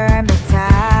turn the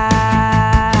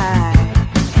tide.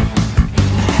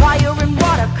 Fire and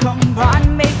water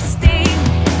combine, make steam.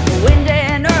 Wind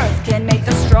and earth can make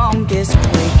the strongest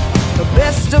quake. The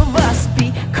best of us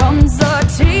becomes a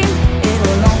team.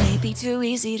 It'll only be too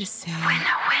easy to say.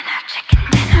 Winner, chicken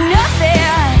dinner.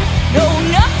 Nothing, no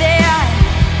nothing,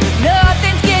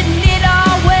 nothing's getting in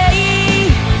our way.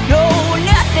 No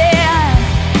nothing,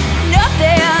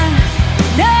 nothing,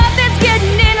 nothing's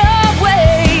getting in our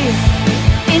way.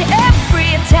 In every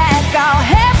attack I'll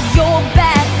have your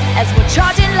back as we're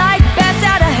charging like bats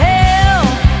out of hell.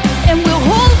 And we'll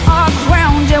hold our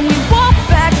ground and we won't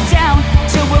back down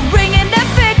till we're ringing that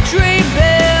victory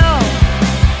bell.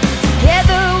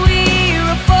 Together we're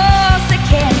a force that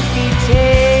can't be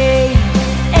tamed,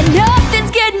 and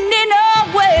nothing's getting in our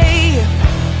way.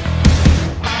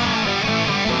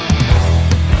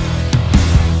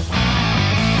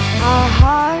 Our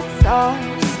hearts are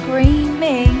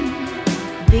screaming,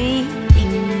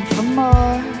 beating for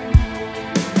more,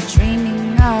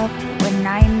 dreaming up when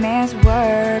nightmares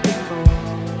were before.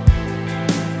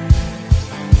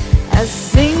 A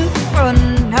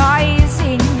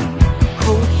synchronizing,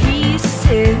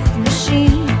 cohesive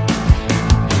machine.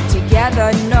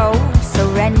 Together, no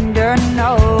surrender,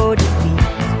 no defeat.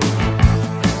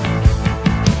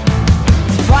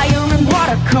 Fire and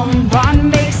water combine,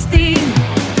 make steam.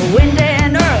 Wind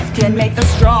and earth can make the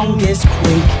strongest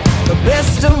quake. The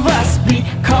best of us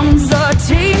becomes a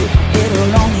team.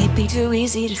 It'll only be too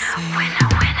easy to say. Winner,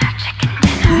 chicken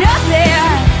dinner.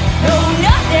 Nothing, no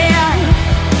nothing,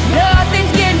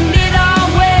 nothing's getting in our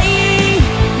way.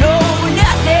 No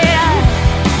nothing,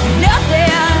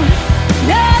 nothing,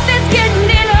 nothing's getting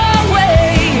in our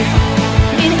way.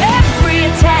 In every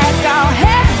attack I'll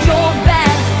have your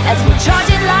back as we're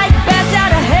charging like bats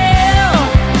out of hell.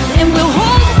 And we'll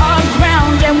hold our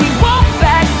ground and we won't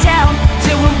back down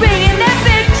till we're ringing that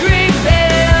victory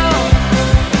bell.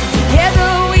 Together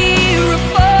we're a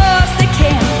force that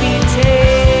can't be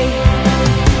tamed,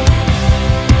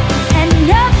 and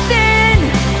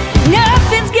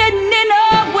nothing's getting in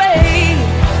our way.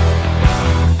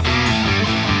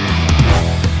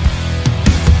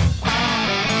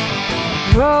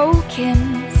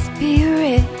 Broken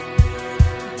spirit,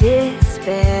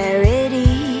 disparity,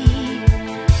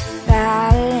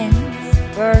 balance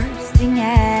bursting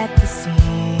at the seams.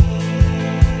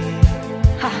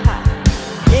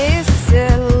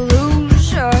 Disillusion,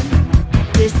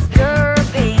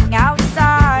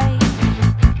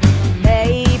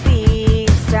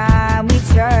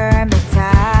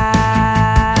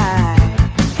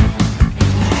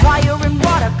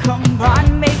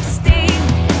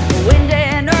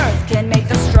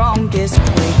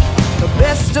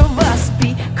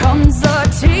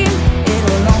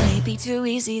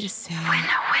 easy to say.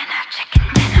 Winner, winner, chicken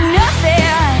dinner.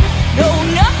 Nothing, no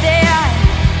nothing,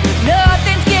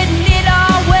 nothing's getting in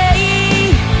our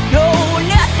way. No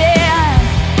nothing,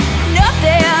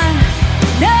 nothing,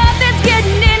 nothing's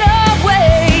getting in our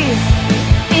way.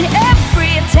 In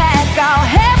every attack I'll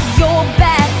have your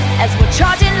back as we're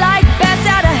charging like bats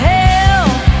out of hell.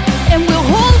 And we'll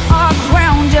hold our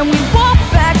ground and we won't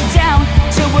back down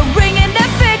till we're ringing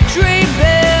that victory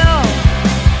bell.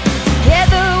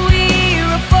 Together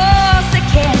we're a force that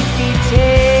can't be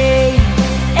tamed,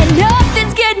 and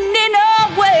nothing's getting in our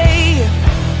way.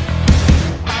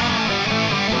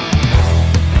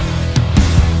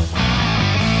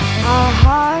 Our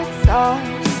hearts are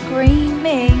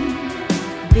screaming,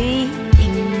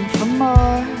 beating for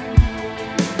more,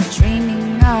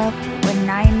 dreaming up what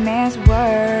nightmares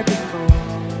were before.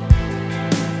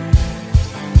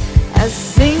 A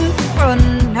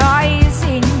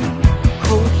synchronizing,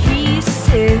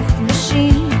 cohesive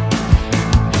machine.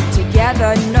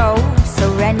 Together, no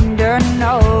surrender,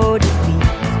 no defeat.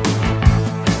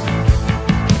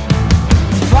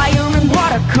 Fire and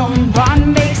water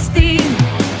combine, make steam.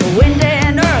 The wind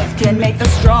and earth can make the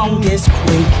strongest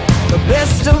quake. The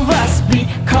best of us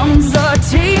becomes a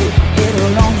team.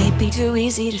 It'll only be too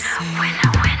easy to say.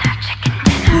 Winner, winner, chicken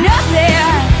dinner.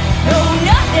 Nothing, no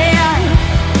nothing,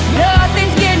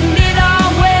 nothing's getting in our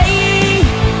way.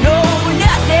 No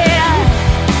nothing,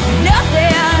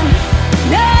 nothing,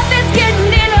 nothing's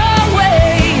getting in our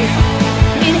way.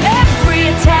 In every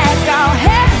attack I'll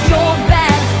have your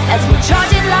back as we're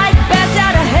charging like bats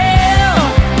out of hell.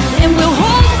 And we'll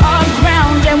hold our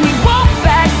ground and we won't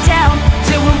back down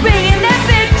till we're ringing that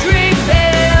victory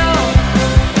bell.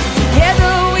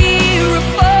 Together we're a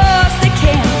force that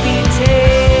can't be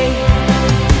tamed,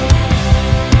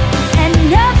 and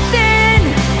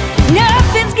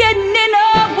nothing's getting in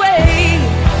our way.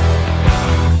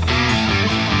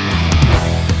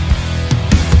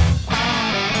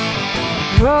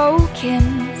 Broken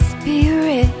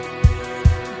spirit,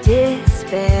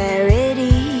 disparity,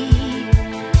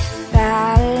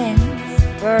 balance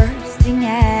bursting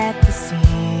at the seams.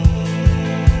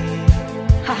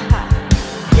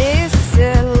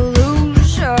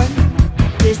 Disillusion,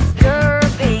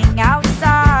 disturbing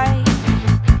outside.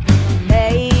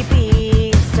 Maybe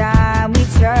it's time we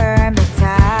turn the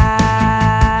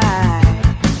tide.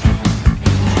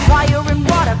 Fire and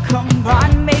water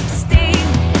combine, make steam.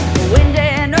 The wind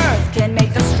and earth can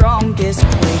make the strongest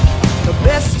quake. The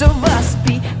best of us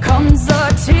becomes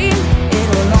a team.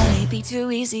 It'll only be too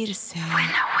easy to say.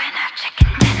 Winner, winner, chicken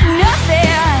dinner.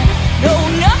 Nothing, no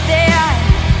nothing,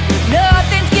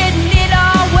 nothing's getting in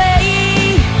our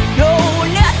way. No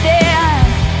nothing,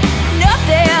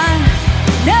 nothing,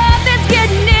 nothing's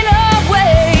getting in our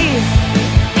way.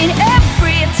 In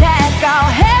every attack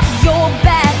I'll have your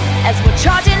back as we're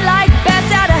charging like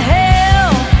bats out of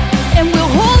hell. And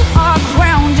we'll hold our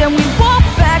ground and we won't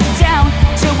back down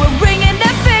till we're ringing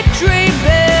that victory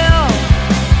bell.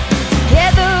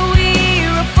 Together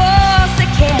we're a force that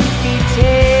can't be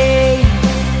tamed,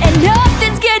 and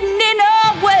nothing's getting in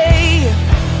our way.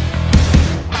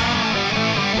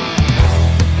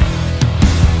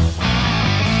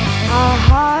 Our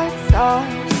hearts are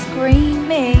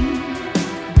screaming,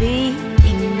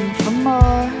 beating for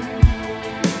more,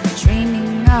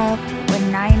 dreaming up what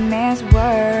nightmares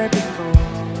were before.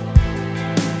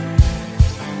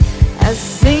 A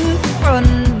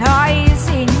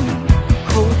synchronizing,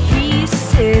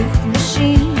 cohesive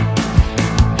machine.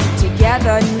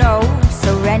 Together, no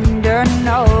surrender,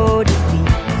 no defeat.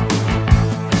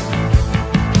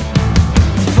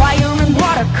 Fire and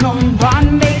water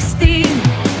combine, make steam.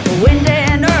 The wind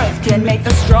and earth can make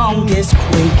the strongest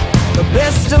quake. The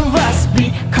best of us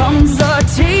becomes a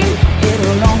team.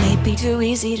 It'll only be too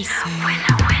easy to say.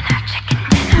 Winner, winner, chicken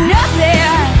dinner.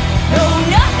 Nothing, no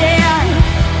nothing,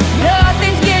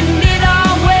 nothing's getting in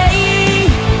our way.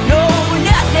 No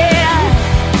nothing,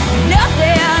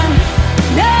 nothing,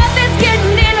 nothing's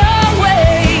getting in our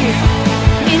way.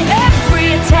 In every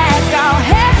attack I'll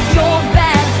have your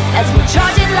back as we're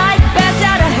charging like bats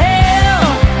out of hell.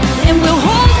 And we'll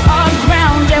hold our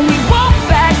ground and we won't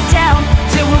back down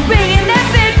till we're ringing that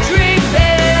victory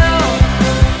bell.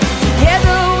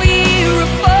 Together we're a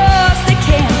force that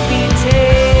can't be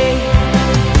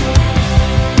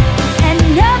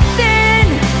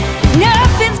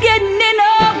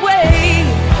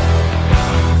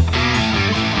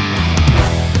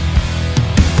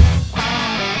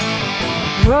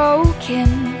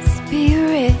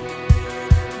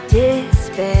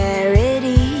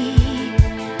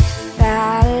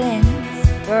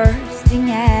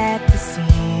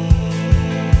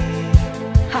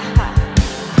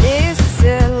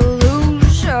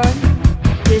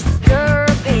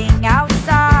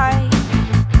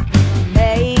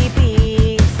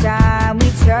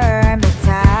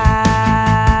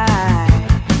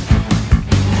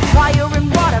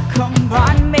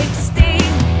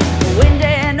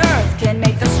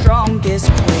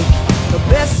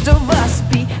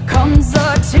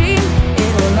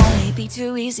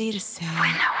easy to say.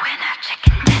 Winner, winner,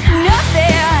 chicken dinner.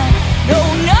 Nothing, no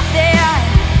nothing,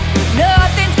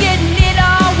 nothing's getting in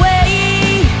our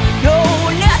way. No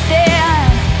nothing,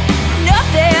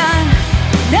 nothing,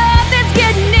 nothing's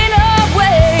getting in our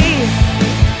way.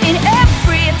 In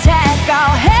every attack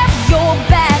I'll have your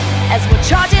back as we're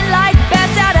charging like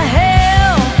bats out of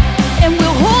hell. And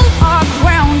we'll hold our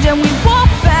ground and we won't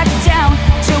back down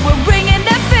till we're ringing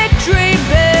the victory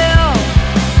bell.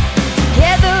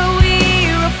 Together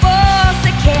we're a force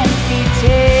that can't be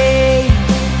tamed,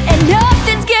 and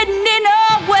nothing's getting in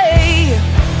our way.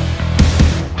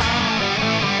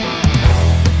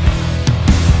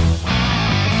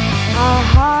 Our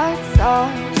hearts are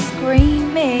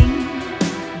screaming,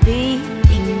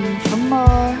 beating for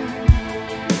more,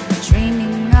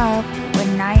 dreaming up what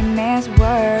nightmares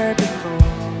were before.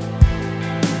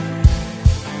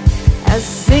 A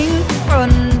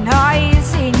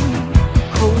synchronizing,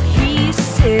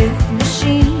 cohesive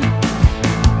machine.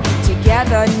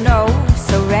 Together, no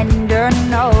surrender,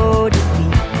 no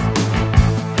defeat.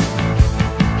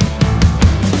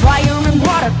 Fire and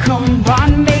water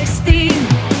combined make steam.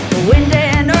 The wind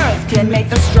and earth can make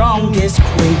the strongest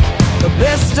quake. The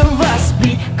best of us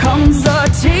becomes a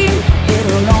team.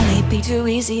 It'll only be too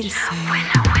easy to say.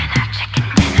 Winner,